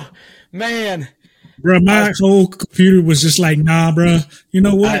 Oh man, bro, my whole computer was just like, nah, bro. You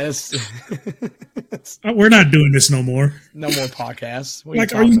know what? We're not doing this no more. No more podcasts.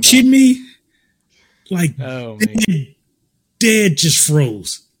 Are you kidding me? Dead just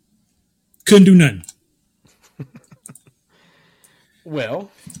froze. Couldn't do nothing. Well,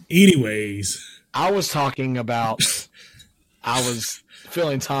 anyways, I was talking about. I was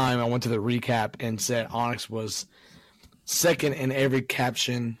filling time. I went to the recap and said Onyx was second in every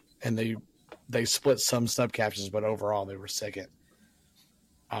caption, and they split some sub captions, but overall they were second.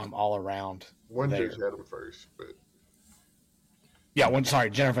 All around. One judge had him first, but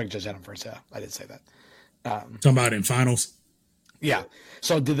Jennifer just had him first. Yeah, I did say that. Talking about in finals. Yeah.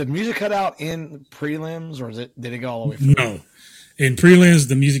 So did the music cut out in prelims, or did it go all the way through? No. In prelims,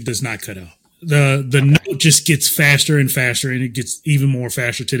 the music does not cut out. The note just gets faster and faster, and it gets even more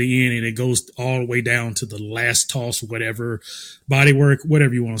faster to the end, and it goes all the way down to the last toss, whatever, body work,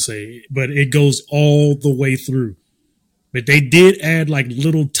 whatever you want to say. But it goes all the way through. But they did add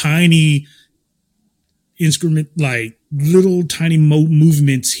little tiny, instrument, like little tiny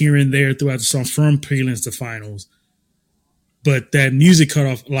movements here and there throughout the song from prelims to finals. But that music cut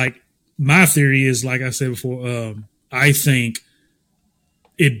off, like my theory is, like I said before, I think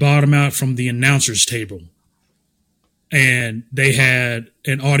it bottomed out from the announcer's table. And they had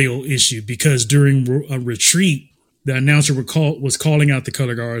an audio issue because during a retreat, the announcer was calling out the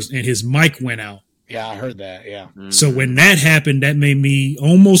color guards and his mic went out. Yeah, I heard that. Yeah. So when that happened, that made me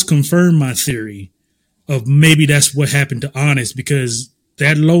almost confirm my theory of maybe that's what happened to Honest, because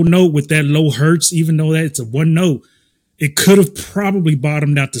that low note with that low hertz, even though that's a one note, it could have probably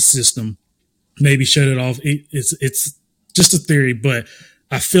bottomed out the system, maybe shut it off. It's just a theory, but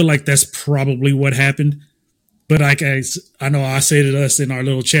I feel like that's probably what happened. But like I know I say to us in our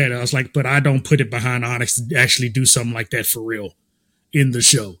little chat, I was like, but I don't put it behind Onyx to actually do something like that for real in the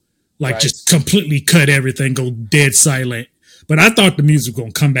show. Like just completely cut everything, go dead silent. But I thought the music was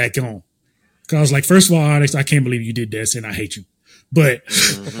going to come back on. Because I was like, first of all, Onyx, I can't believe you did this and I hate you. But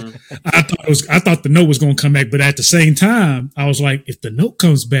I thought the note was going to come back. But at the same time, I was like, if the note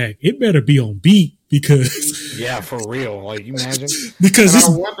comes back, it better be on beat because. Yeah, for real. Like, you imagine? Because I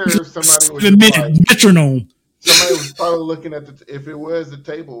wonder if somebody was like, metronome. Somebody was probably looking at if it was the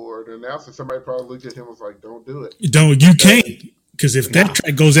table or the announcer, somebody probably looked at him and was like, don't do it. You can't. Because if that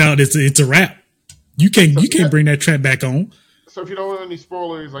track goes out, it's a wrap. You can't bring that track back on. So if you don't want any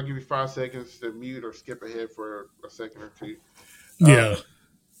spoilers, I'll give you 5 seconds to mute or skip ahead for a second or two. Yeah.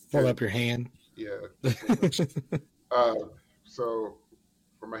 Hold up your hand. Yeah. So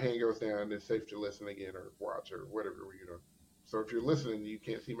when my hand goes down, it's safe to listen again or watch or whatever you're doing. So if you're listening, you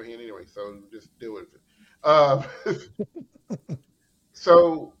can't see my hand anyway, so just deal with it.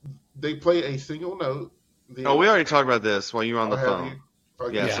 So they play a single note. We already talked about this while you were on the phone.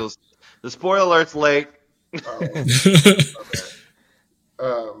 Okay. So the spoiler alert's late. Okay.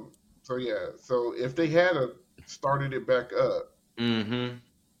 So if they had started it back up, and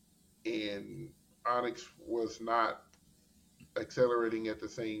Onyx was not accelerating at the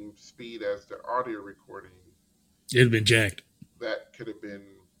same speed as the audio recording, it'd have been jacked. That could have been.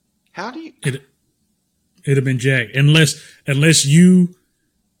 How do you? It'd have been jacked unless you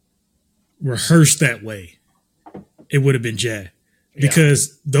rehearsed that way. It would have been jacked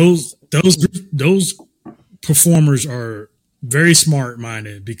because those performers are very smart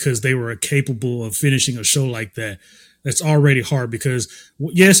minded because they were capable of finishing a show like that. That's already hard because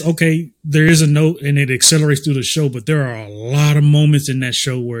yes, okay, there is a note and it accelerates through the show, but there are a lot of moments in that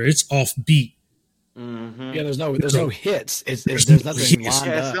show where it's off beat. Mm-hmm. Yeah, there's no hits. There's nothing lined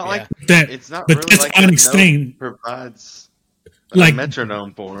up. It's not like that. It's not but really like Onyx that thing provides like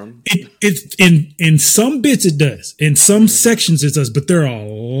metronome for him. It in some bits it does. In some sections it does, but there are a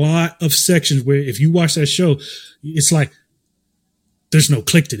lot of sections where if you watch that show, it's like there's no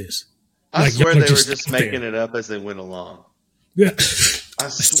click to this. I like, swear they were just making it up as they went along. Yeah. I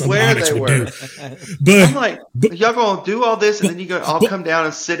swear they were. But I'm like, y'all gonna do all this and then you go all come down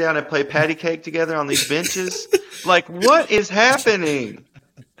and sit down and play patty cake together on these benches? Like, what is happening?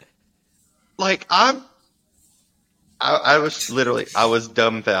 Like, I was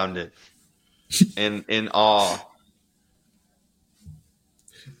dumbfounded and in awe.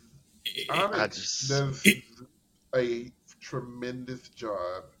 Onyx does a tremendous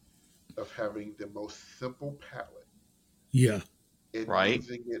job of having the most simple palette. Yeah. And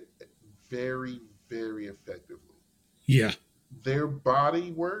using it very, very effectively. Yeah. Their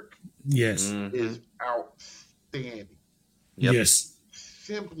body work is outstanding. Yep. Yes.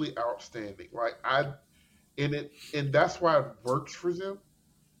 Simply outstanding. And that's why it works for them.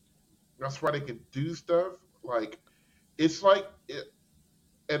 That's why they can do stuff. Like, it's like it,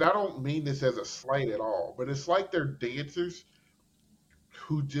 and I don't mean this as a slight at all, but it's like they're dancers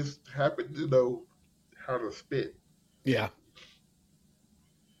who just happen to know how to spit. Yeah.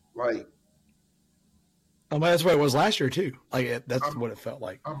 Like, that's what it was last year too. Like that's what it felt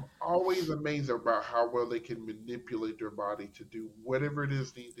like. I'm always amazed about how well they can manipulate their body to do whatever it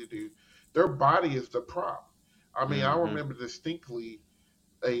is they need to do. Their body is the prop. I mean, I remember distinctly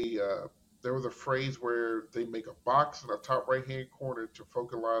there was a phrase where they make a box in the top right hand corner to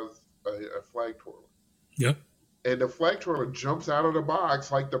focalize a flag twirler. Yep. And the flag twirler jumps out of the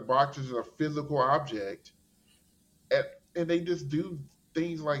box like the box is a physical object, and they just do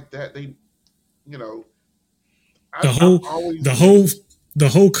things like that. They, the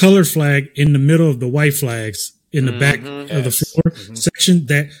whole color flag in the middle of the white flags in the back of the floor section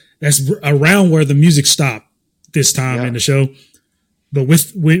that's around where the music stopped this time in the show. But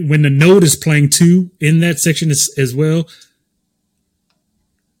when the note is playing too in that section as well,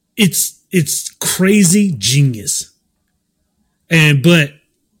 it's crazy genius. But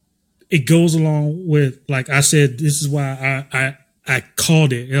it goes along with, like I said, this is why I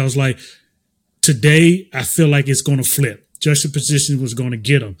called it. And I was like, today I feel like it's going to flip. Juxtaposition was going to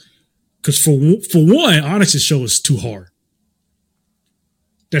get them. Because for one, Onyx's show is too hard.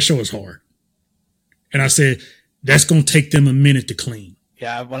 That show is hard. And I said, that's going to take them a minute to clean.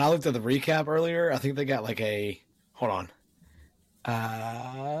 Yeah, when I looked at the recap earlier, I think they got like hold on.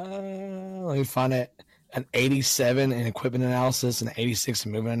 Let me find it. An 87 in equipment analysis and 86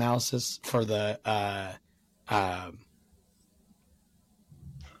 in movement analysis for the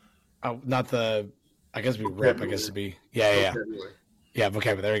not the, I guess it'd be rep. I guess it'd be yeah.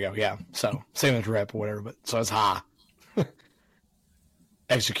 Okay, but there you go. Yeah, so same as rep or whatever, but so it's high.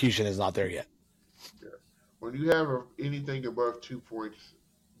 Execution is not there yet. Yeah. When you have anything above 2 points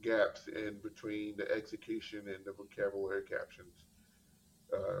gaps in between the execution and the vocabulary captions,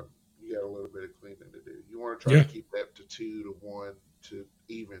 you got a little bit of cleaning to do. You want to try to keep that to 2 to 1 to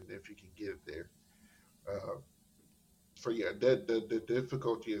even if you can get it there. The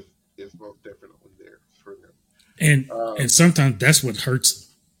difficulty is most definitely there for them. And sometimes that's what hurts them.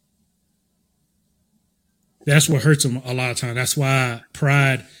 That's what hurts them a lot of times. That's why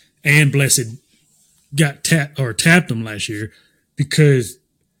Pride and Blessed got tapped them last year, because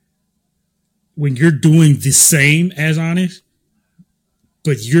when you're doing the same as Honest,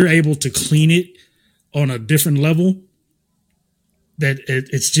 but you're able to clean it on a different level, that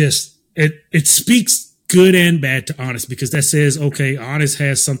it speaks good and bad to Honest, because that says, okay, Honest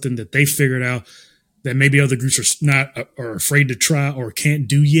has something that they figured out that maybe other groups are afraid to try or can't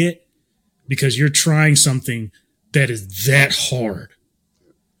do yet, because you're trying something that is that hard.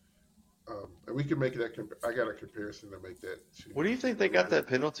 And we can make that. I got a comparison to make that. What do you think they got that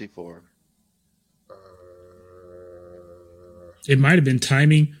penalty for? It might have been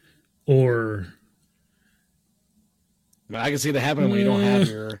timing, or I can see that happening when you don't have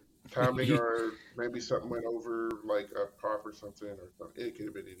your timing, or maybe something went over, like a pop or something, or something. It could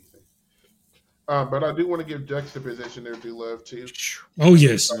have been anything. But I do want to give Juxtaposition their due love too. Oh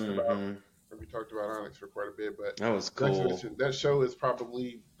yes. We talked about Onyx for quite a bit, but that was cool. That show is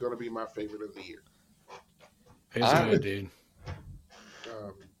probably going to be my favorite of the year. It's good, dude.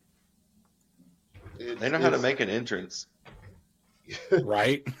 They know how to make an entrance.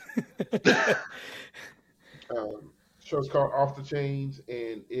 Right? Show's called Off the Chains,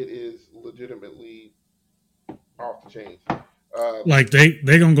 and it is legitimately off the chains. Like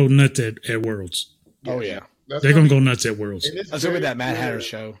they're gonna go nuts at Worlds. Oh yeah, they're gonna go nuts at Worlds. That's gonna be that Mad Hatter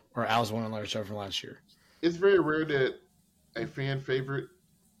show or Alice in Wonderland show from last year. It's very rare that a fan favorite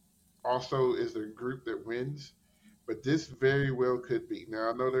also is the group that wins, but this very well could be. Now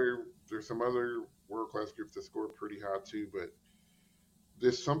I know there's some other world class groups that score pretty high too, but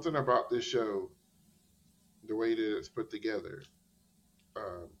there's something about this show, the way that it's put together.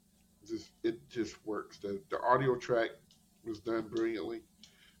 It just works. The audio track was done brilliantly.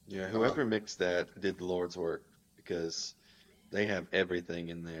 Yeah, whoever mixed that did the Lord's work, because they have everything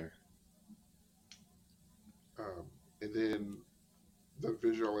in there. And then the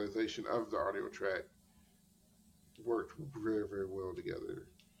visualization of the audio track worked very, very well together.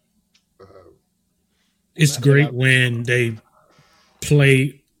 It's great when they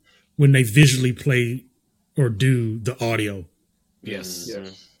visually play or do the audio. Yes.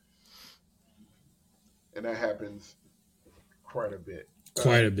 Yes. And that happens quite a bit.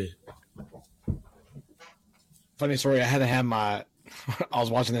 Funny story, I had to have I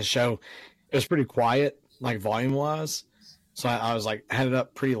was watching this show. It was pretty quiet, like volume wise. So I was like, had it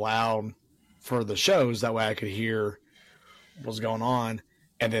up pretty loud for the shows. That way I could hear what was going on.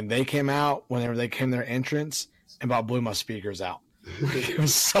 And then they came out whenever they came their entrance and about blew my speakers out. I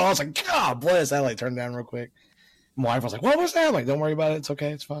was like, God bless. I turned down real quick. My wife was like, what was that? I'm like, don't worry about it. It's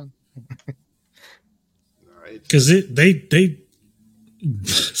okay. It's fine. Because it's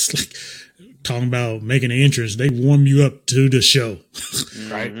like talking about making an entrance. They warm you up to the show,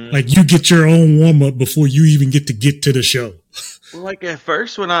 right? Like you get your own warm up before you even get to the show. Well, like at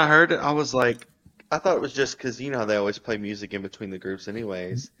first when I heard it, I was like, I thought it was just because they always play music in between the groups,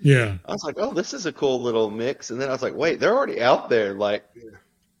 anyways. Yeah, I was like, oh, this is a cool little mix, and then I was like, wait, they're already out there, like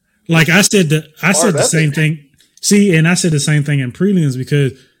I said the same thing. See, and I said the same thing in prelims,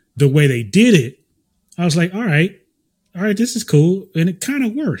 because the way they did it, I was like, all right, this is cool. And it kind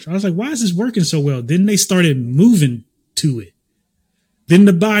of worked. I was like, why is this working so well? Then they started moving to it. Then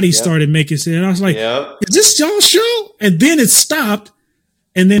the body started making sense. And I was like, is this y'all's show? And then it stopped.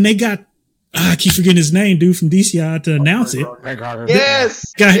 And then they got, I keep forgetting his name, dude from DCI to announce it.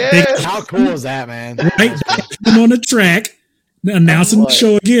 Yes. How cool is that, man? Right. Him on the track, announcing the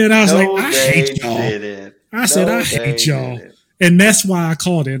show again. I was like, I hate y'all. I said, I hate y'all. And that's why I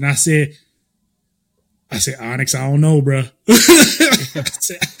called it. And I said, Onyx, I don't know, bro. I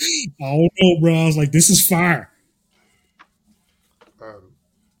said, I don't know, bro. I was like, this is fire.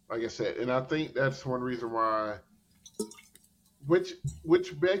 Like I said, and I think that's one reason why, which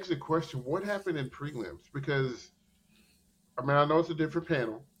begs the question, what happened in prelims? Because, I mean, I know it's a different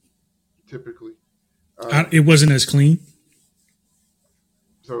panel, typically. It wasn't as clean.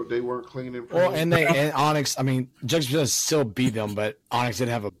 So they weren't clean in prelims. Well, and Onyx, I mean, Juxtaposition still beat them, but Onyx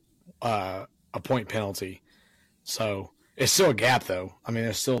didn't have a point penalty. So it's still a gap, though. I mean,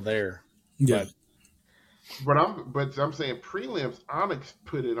 it's still there. Yeah. But I'm saying prelims, Onyx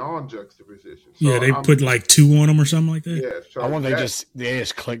put it on Juxtaposition. So yeah, they put like 2 on them or something like that. Yeah, so I wonder they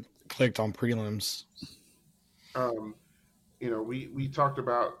just clicked on prelims. You know, we talked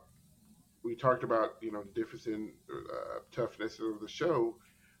about you know the difference in toughness of the show,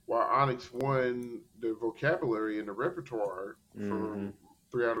 while Onyx won the vocabulary and the repertoire for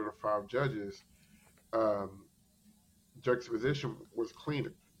 3 out of the 5 judges. Juxtaposition was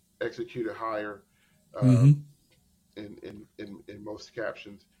cleaner, executed higher. In most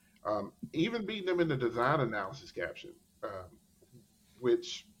captions, even beating them in the design analysis caption,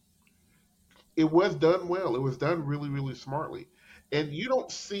 which it was done well. It was done really, really smartly, and you don't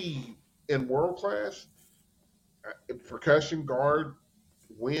see in world class percussion guard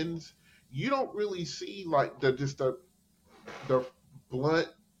wins. You don't really see like the blunt.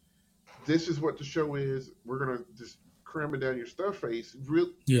 This is what the show is. We're gonna just cram it down your stuff face.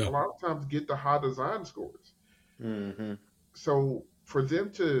 A lot of times get the high design scores. Mm-hmm. So for them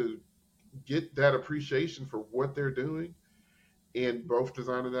to get that appreciation for what they're doing in both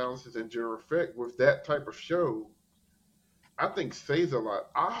design analysis and general effect with that type of show, I think says a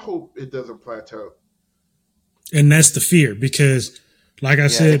lot. I hope it doesn't plateau. And that's the fear because, like I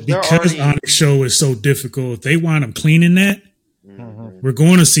said, because Onyx show is so difficult, if they wind up cleaning that, we're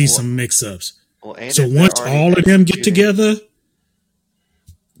going to see some mix-ups. So once all of them get together,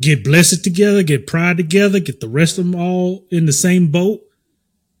 get Blessed together, get Pride together, get the rest of them all in the same boat,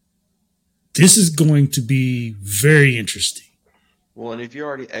 this is going to be very interesting. Well, and if you're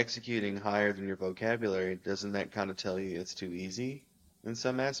already executing higher than your vocabulary, doesn't that kind of tell you it's too easy in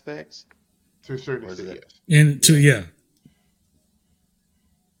some aspects? To a certain extent, yes.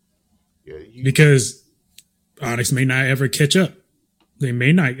 Because Onyx may not ever catch up. They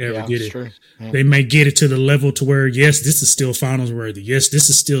may not ever get it. Yeah. They may get it to the level to where, yes, this is still finals worthy. Yes, this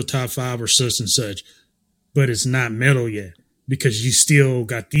is still top 5 or such and such, but it's not medal yet because you still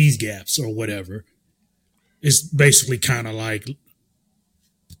got these gaps or whatever. It's basically kind of like,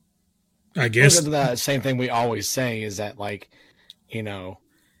 I guess. The same thing we always say is that, like, you know,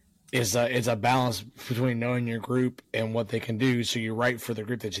 it's a balance between knowing your group and what they can do. So you write for the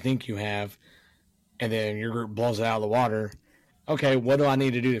group that you think you have, and then your group blows it out of the water. Okay, what do I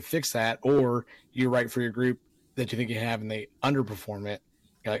need to do to fix that? Or you write for your group that you think you have and they underperform it.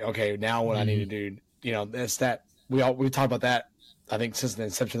 You're like, okay, now what I need to do, you know, that's that. We talked about that, I think, since the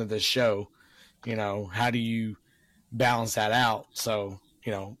inception of this show. You know, how do you balance that out? So,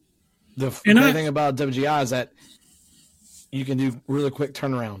 you know, the great thing about WGI is that you can do really quick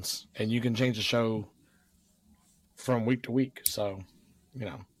turnarounds and you can change the show from week to week. So, you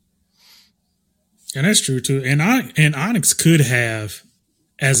know. And that's true too. And Onyx could have,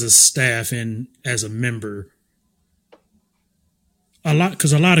 as a staff and as a member,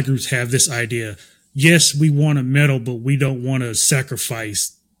 because a lot of groups have this idea. Yes, we want a medal, but we don't want to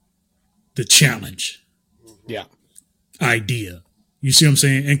sacrifice the challenge. Yeah. Idea. You see what I'm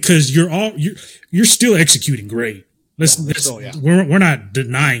saying? And because you're still executing great. We're not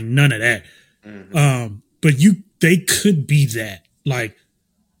denying none of that. Mm-hmm. But they could be that. Like,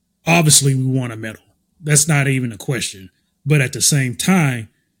 obviously, we want a medal. That's not even a question. But at the same time,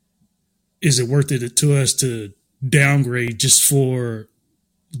 is it worth it to us to downgrade just for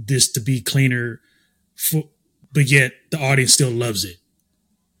this to be cleaner? But yet the audience still loves it,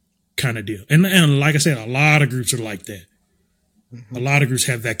 kind of deal. And like I said, a lot of groups are like that. Mm-hmm. A lot of groups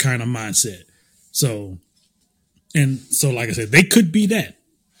have that kind of mindset. So, like I said, they could be that.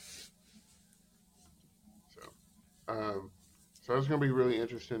 So it's going to be really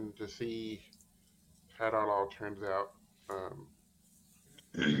interesting to see how that all turns out.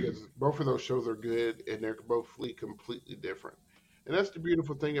 Because both of those shows are good and they're both completely different. And that's the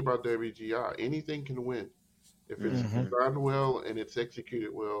beautiful thing about WGI. Anything can win. If it's designed well and it's executed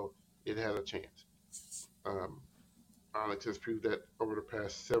well, it has a chance. Onyx has proved that over the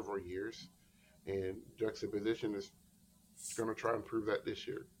past several years. And Juxtaposition is going to try and prove that this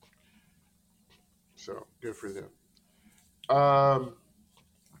year. So, good for them.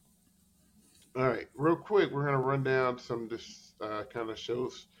 All right, real quick, we're gonna run down some this kind of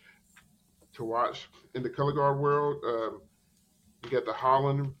shows to watch in the color guard world. You got the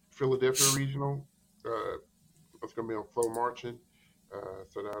Holland Philadelphia Regional. Uh, it's gonna be on Flow Marching,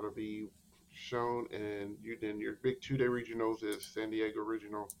 so that'll be shown. And then your big 2 day regionals is San Diego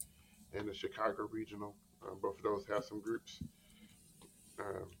Regional and the Chicago Regional. Both of those have some groups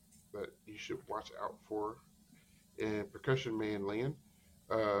um, that you should watch out for. And Percussion Man Land.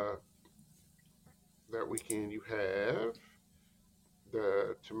 Uh, that weekend you have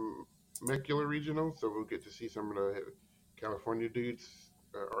the Temecula Regional, so we'll get to see some of the California dudes,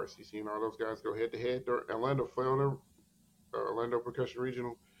 RCC and all those guys go head to head. Orlando, Florida, Orlando Percussion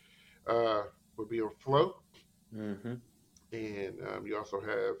Regional will be on Flow. Mm-hmm. And you also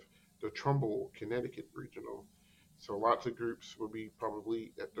have the Trumbull, Connecticut Regional. So lots of groups will be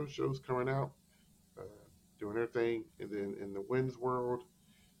probably at those shows coming out, uh, doing their thing. And then in the Winds world,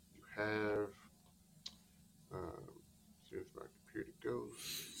 you have, as soon as my computer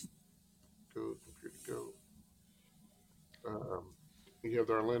computer go. You have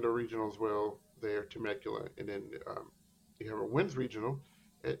the Orlando Regional as well there, Temecula. And then you have a Winds Regional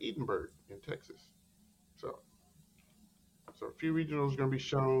at Edinburgh in Texas. So a few regionals are going to be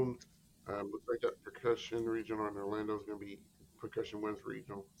shown. Looks like that Percussion Regional in Orlando is going to be Percussion Winds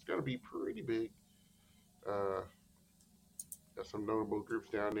Regional. It's going to be pretty big. Got some notable groups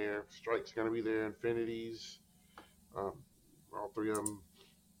down there. Strike's going to be there. Infinities, um, all three of them.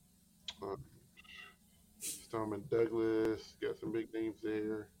 Um, Stoneman Douglas, got some big names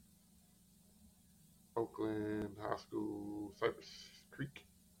there. Oakland High School, Cypress Creek.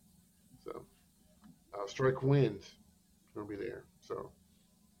 So Strike Winds is going to be there. So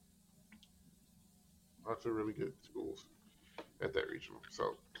lots of really good schools at that regional.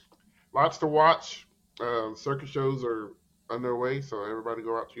 So lots to watch. Circuit shows are underway, so everybody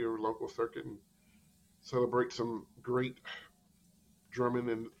go out to your local circuit and celebrate some great drumming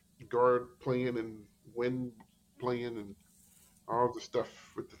and guard playing and wind playing and all the stuff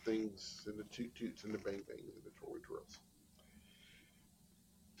with the things and the toot toots and the bang bangs and the twirly twirls.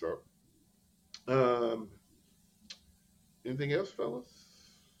 So, anything else, fellas?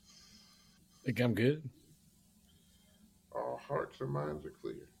 I think I'm good. All hearts and minds are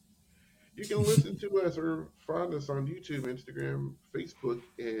clear. You can listen to us or find us on YouTube, Instagram, Facebook,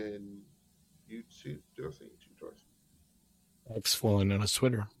 and YouTube. Did I say YouTube twice? X flowing on his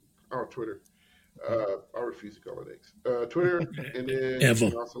Twitter. Oh, Twitter. I refuse to call it X. Twitter, and then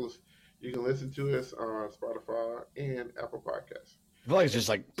you can listen to us on Spotify and Apple Podcasts. I feel like it's just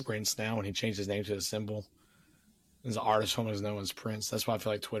like Prince now when he changed his name to a symbol. There's an artist formerly known as Prince. That's why I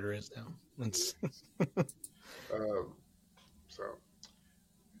feel like Twitter is now. That's So,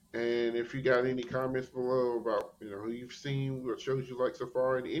 and if you got any comments below about who you've seen, what shows you like so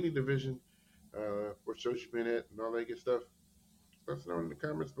far in any division, what shows you've been at, and all that good stuff, let us know in the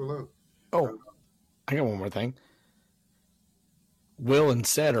comments below. Oh, I got one more thing. Will and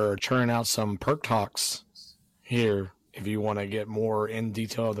Seth are churning out some perk talks here. If you want to get more in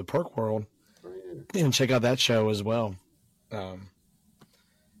detail of the perk world, and check out that show as well.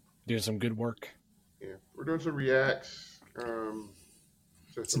 Doing some good work. Yeah, we're doing some reacts.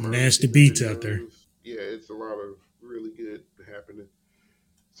 Some nasty beats out there. Yeah, it's a lot of really good happening.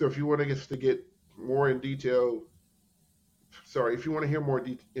 So if you want to get more in detail, if you want to hear more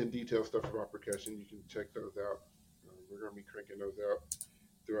in detail stuff about percussion, you can check those out. We're going to be cranking those out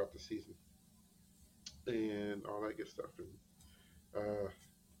throughout the season and all that good stuff. And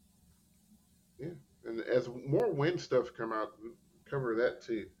and as more wind stuff come out, we cover that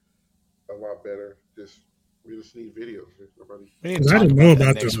too a lot better. We just need videos. I didn't know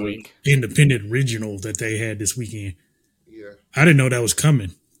about the independent regional that they had this weekend. Yeah, I didn't know that was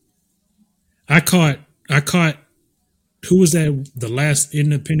coming. I caught. Who was that? The last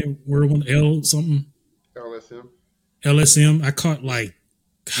independent world one, LSM. I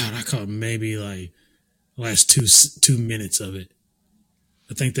caught maybe like last two minutes of it.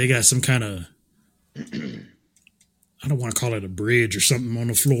 I think they got some kind of, I don't want to call it a bridge or something on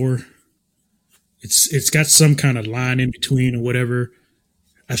the floor. It's got some kind of line in between or whatever.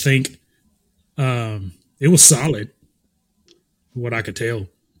 I think it was solid, what I could tell.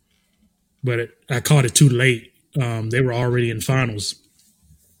 But I caught it too late. They were already in finals.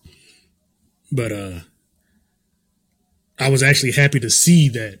 But I was actually happy to see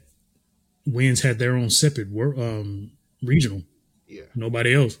that Winds had their own separate regional. Yeah.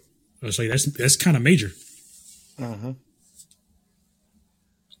 Nobody else. I was like, that's kind of major. Uh-huh.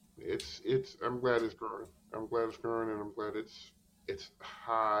 I'm glad it's growing. I'm glad it's growing, and I'm glad it's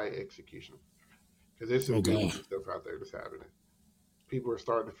high execution because there's some good stuff out there that's happening. People are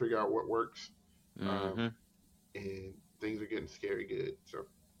starting to figure out what works, And things are getting scary good. So,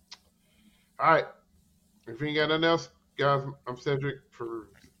 all right. If you ain't got nothing else, guys, I'm Cedric for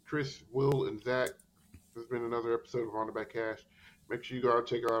Chris, Will, and Zach. This has been another episode of On the Back Cash. Make sure you go out and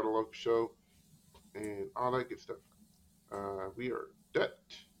check out our local show and all that good stuff. We are dut.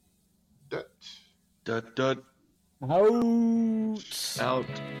 Dut. Out. Out.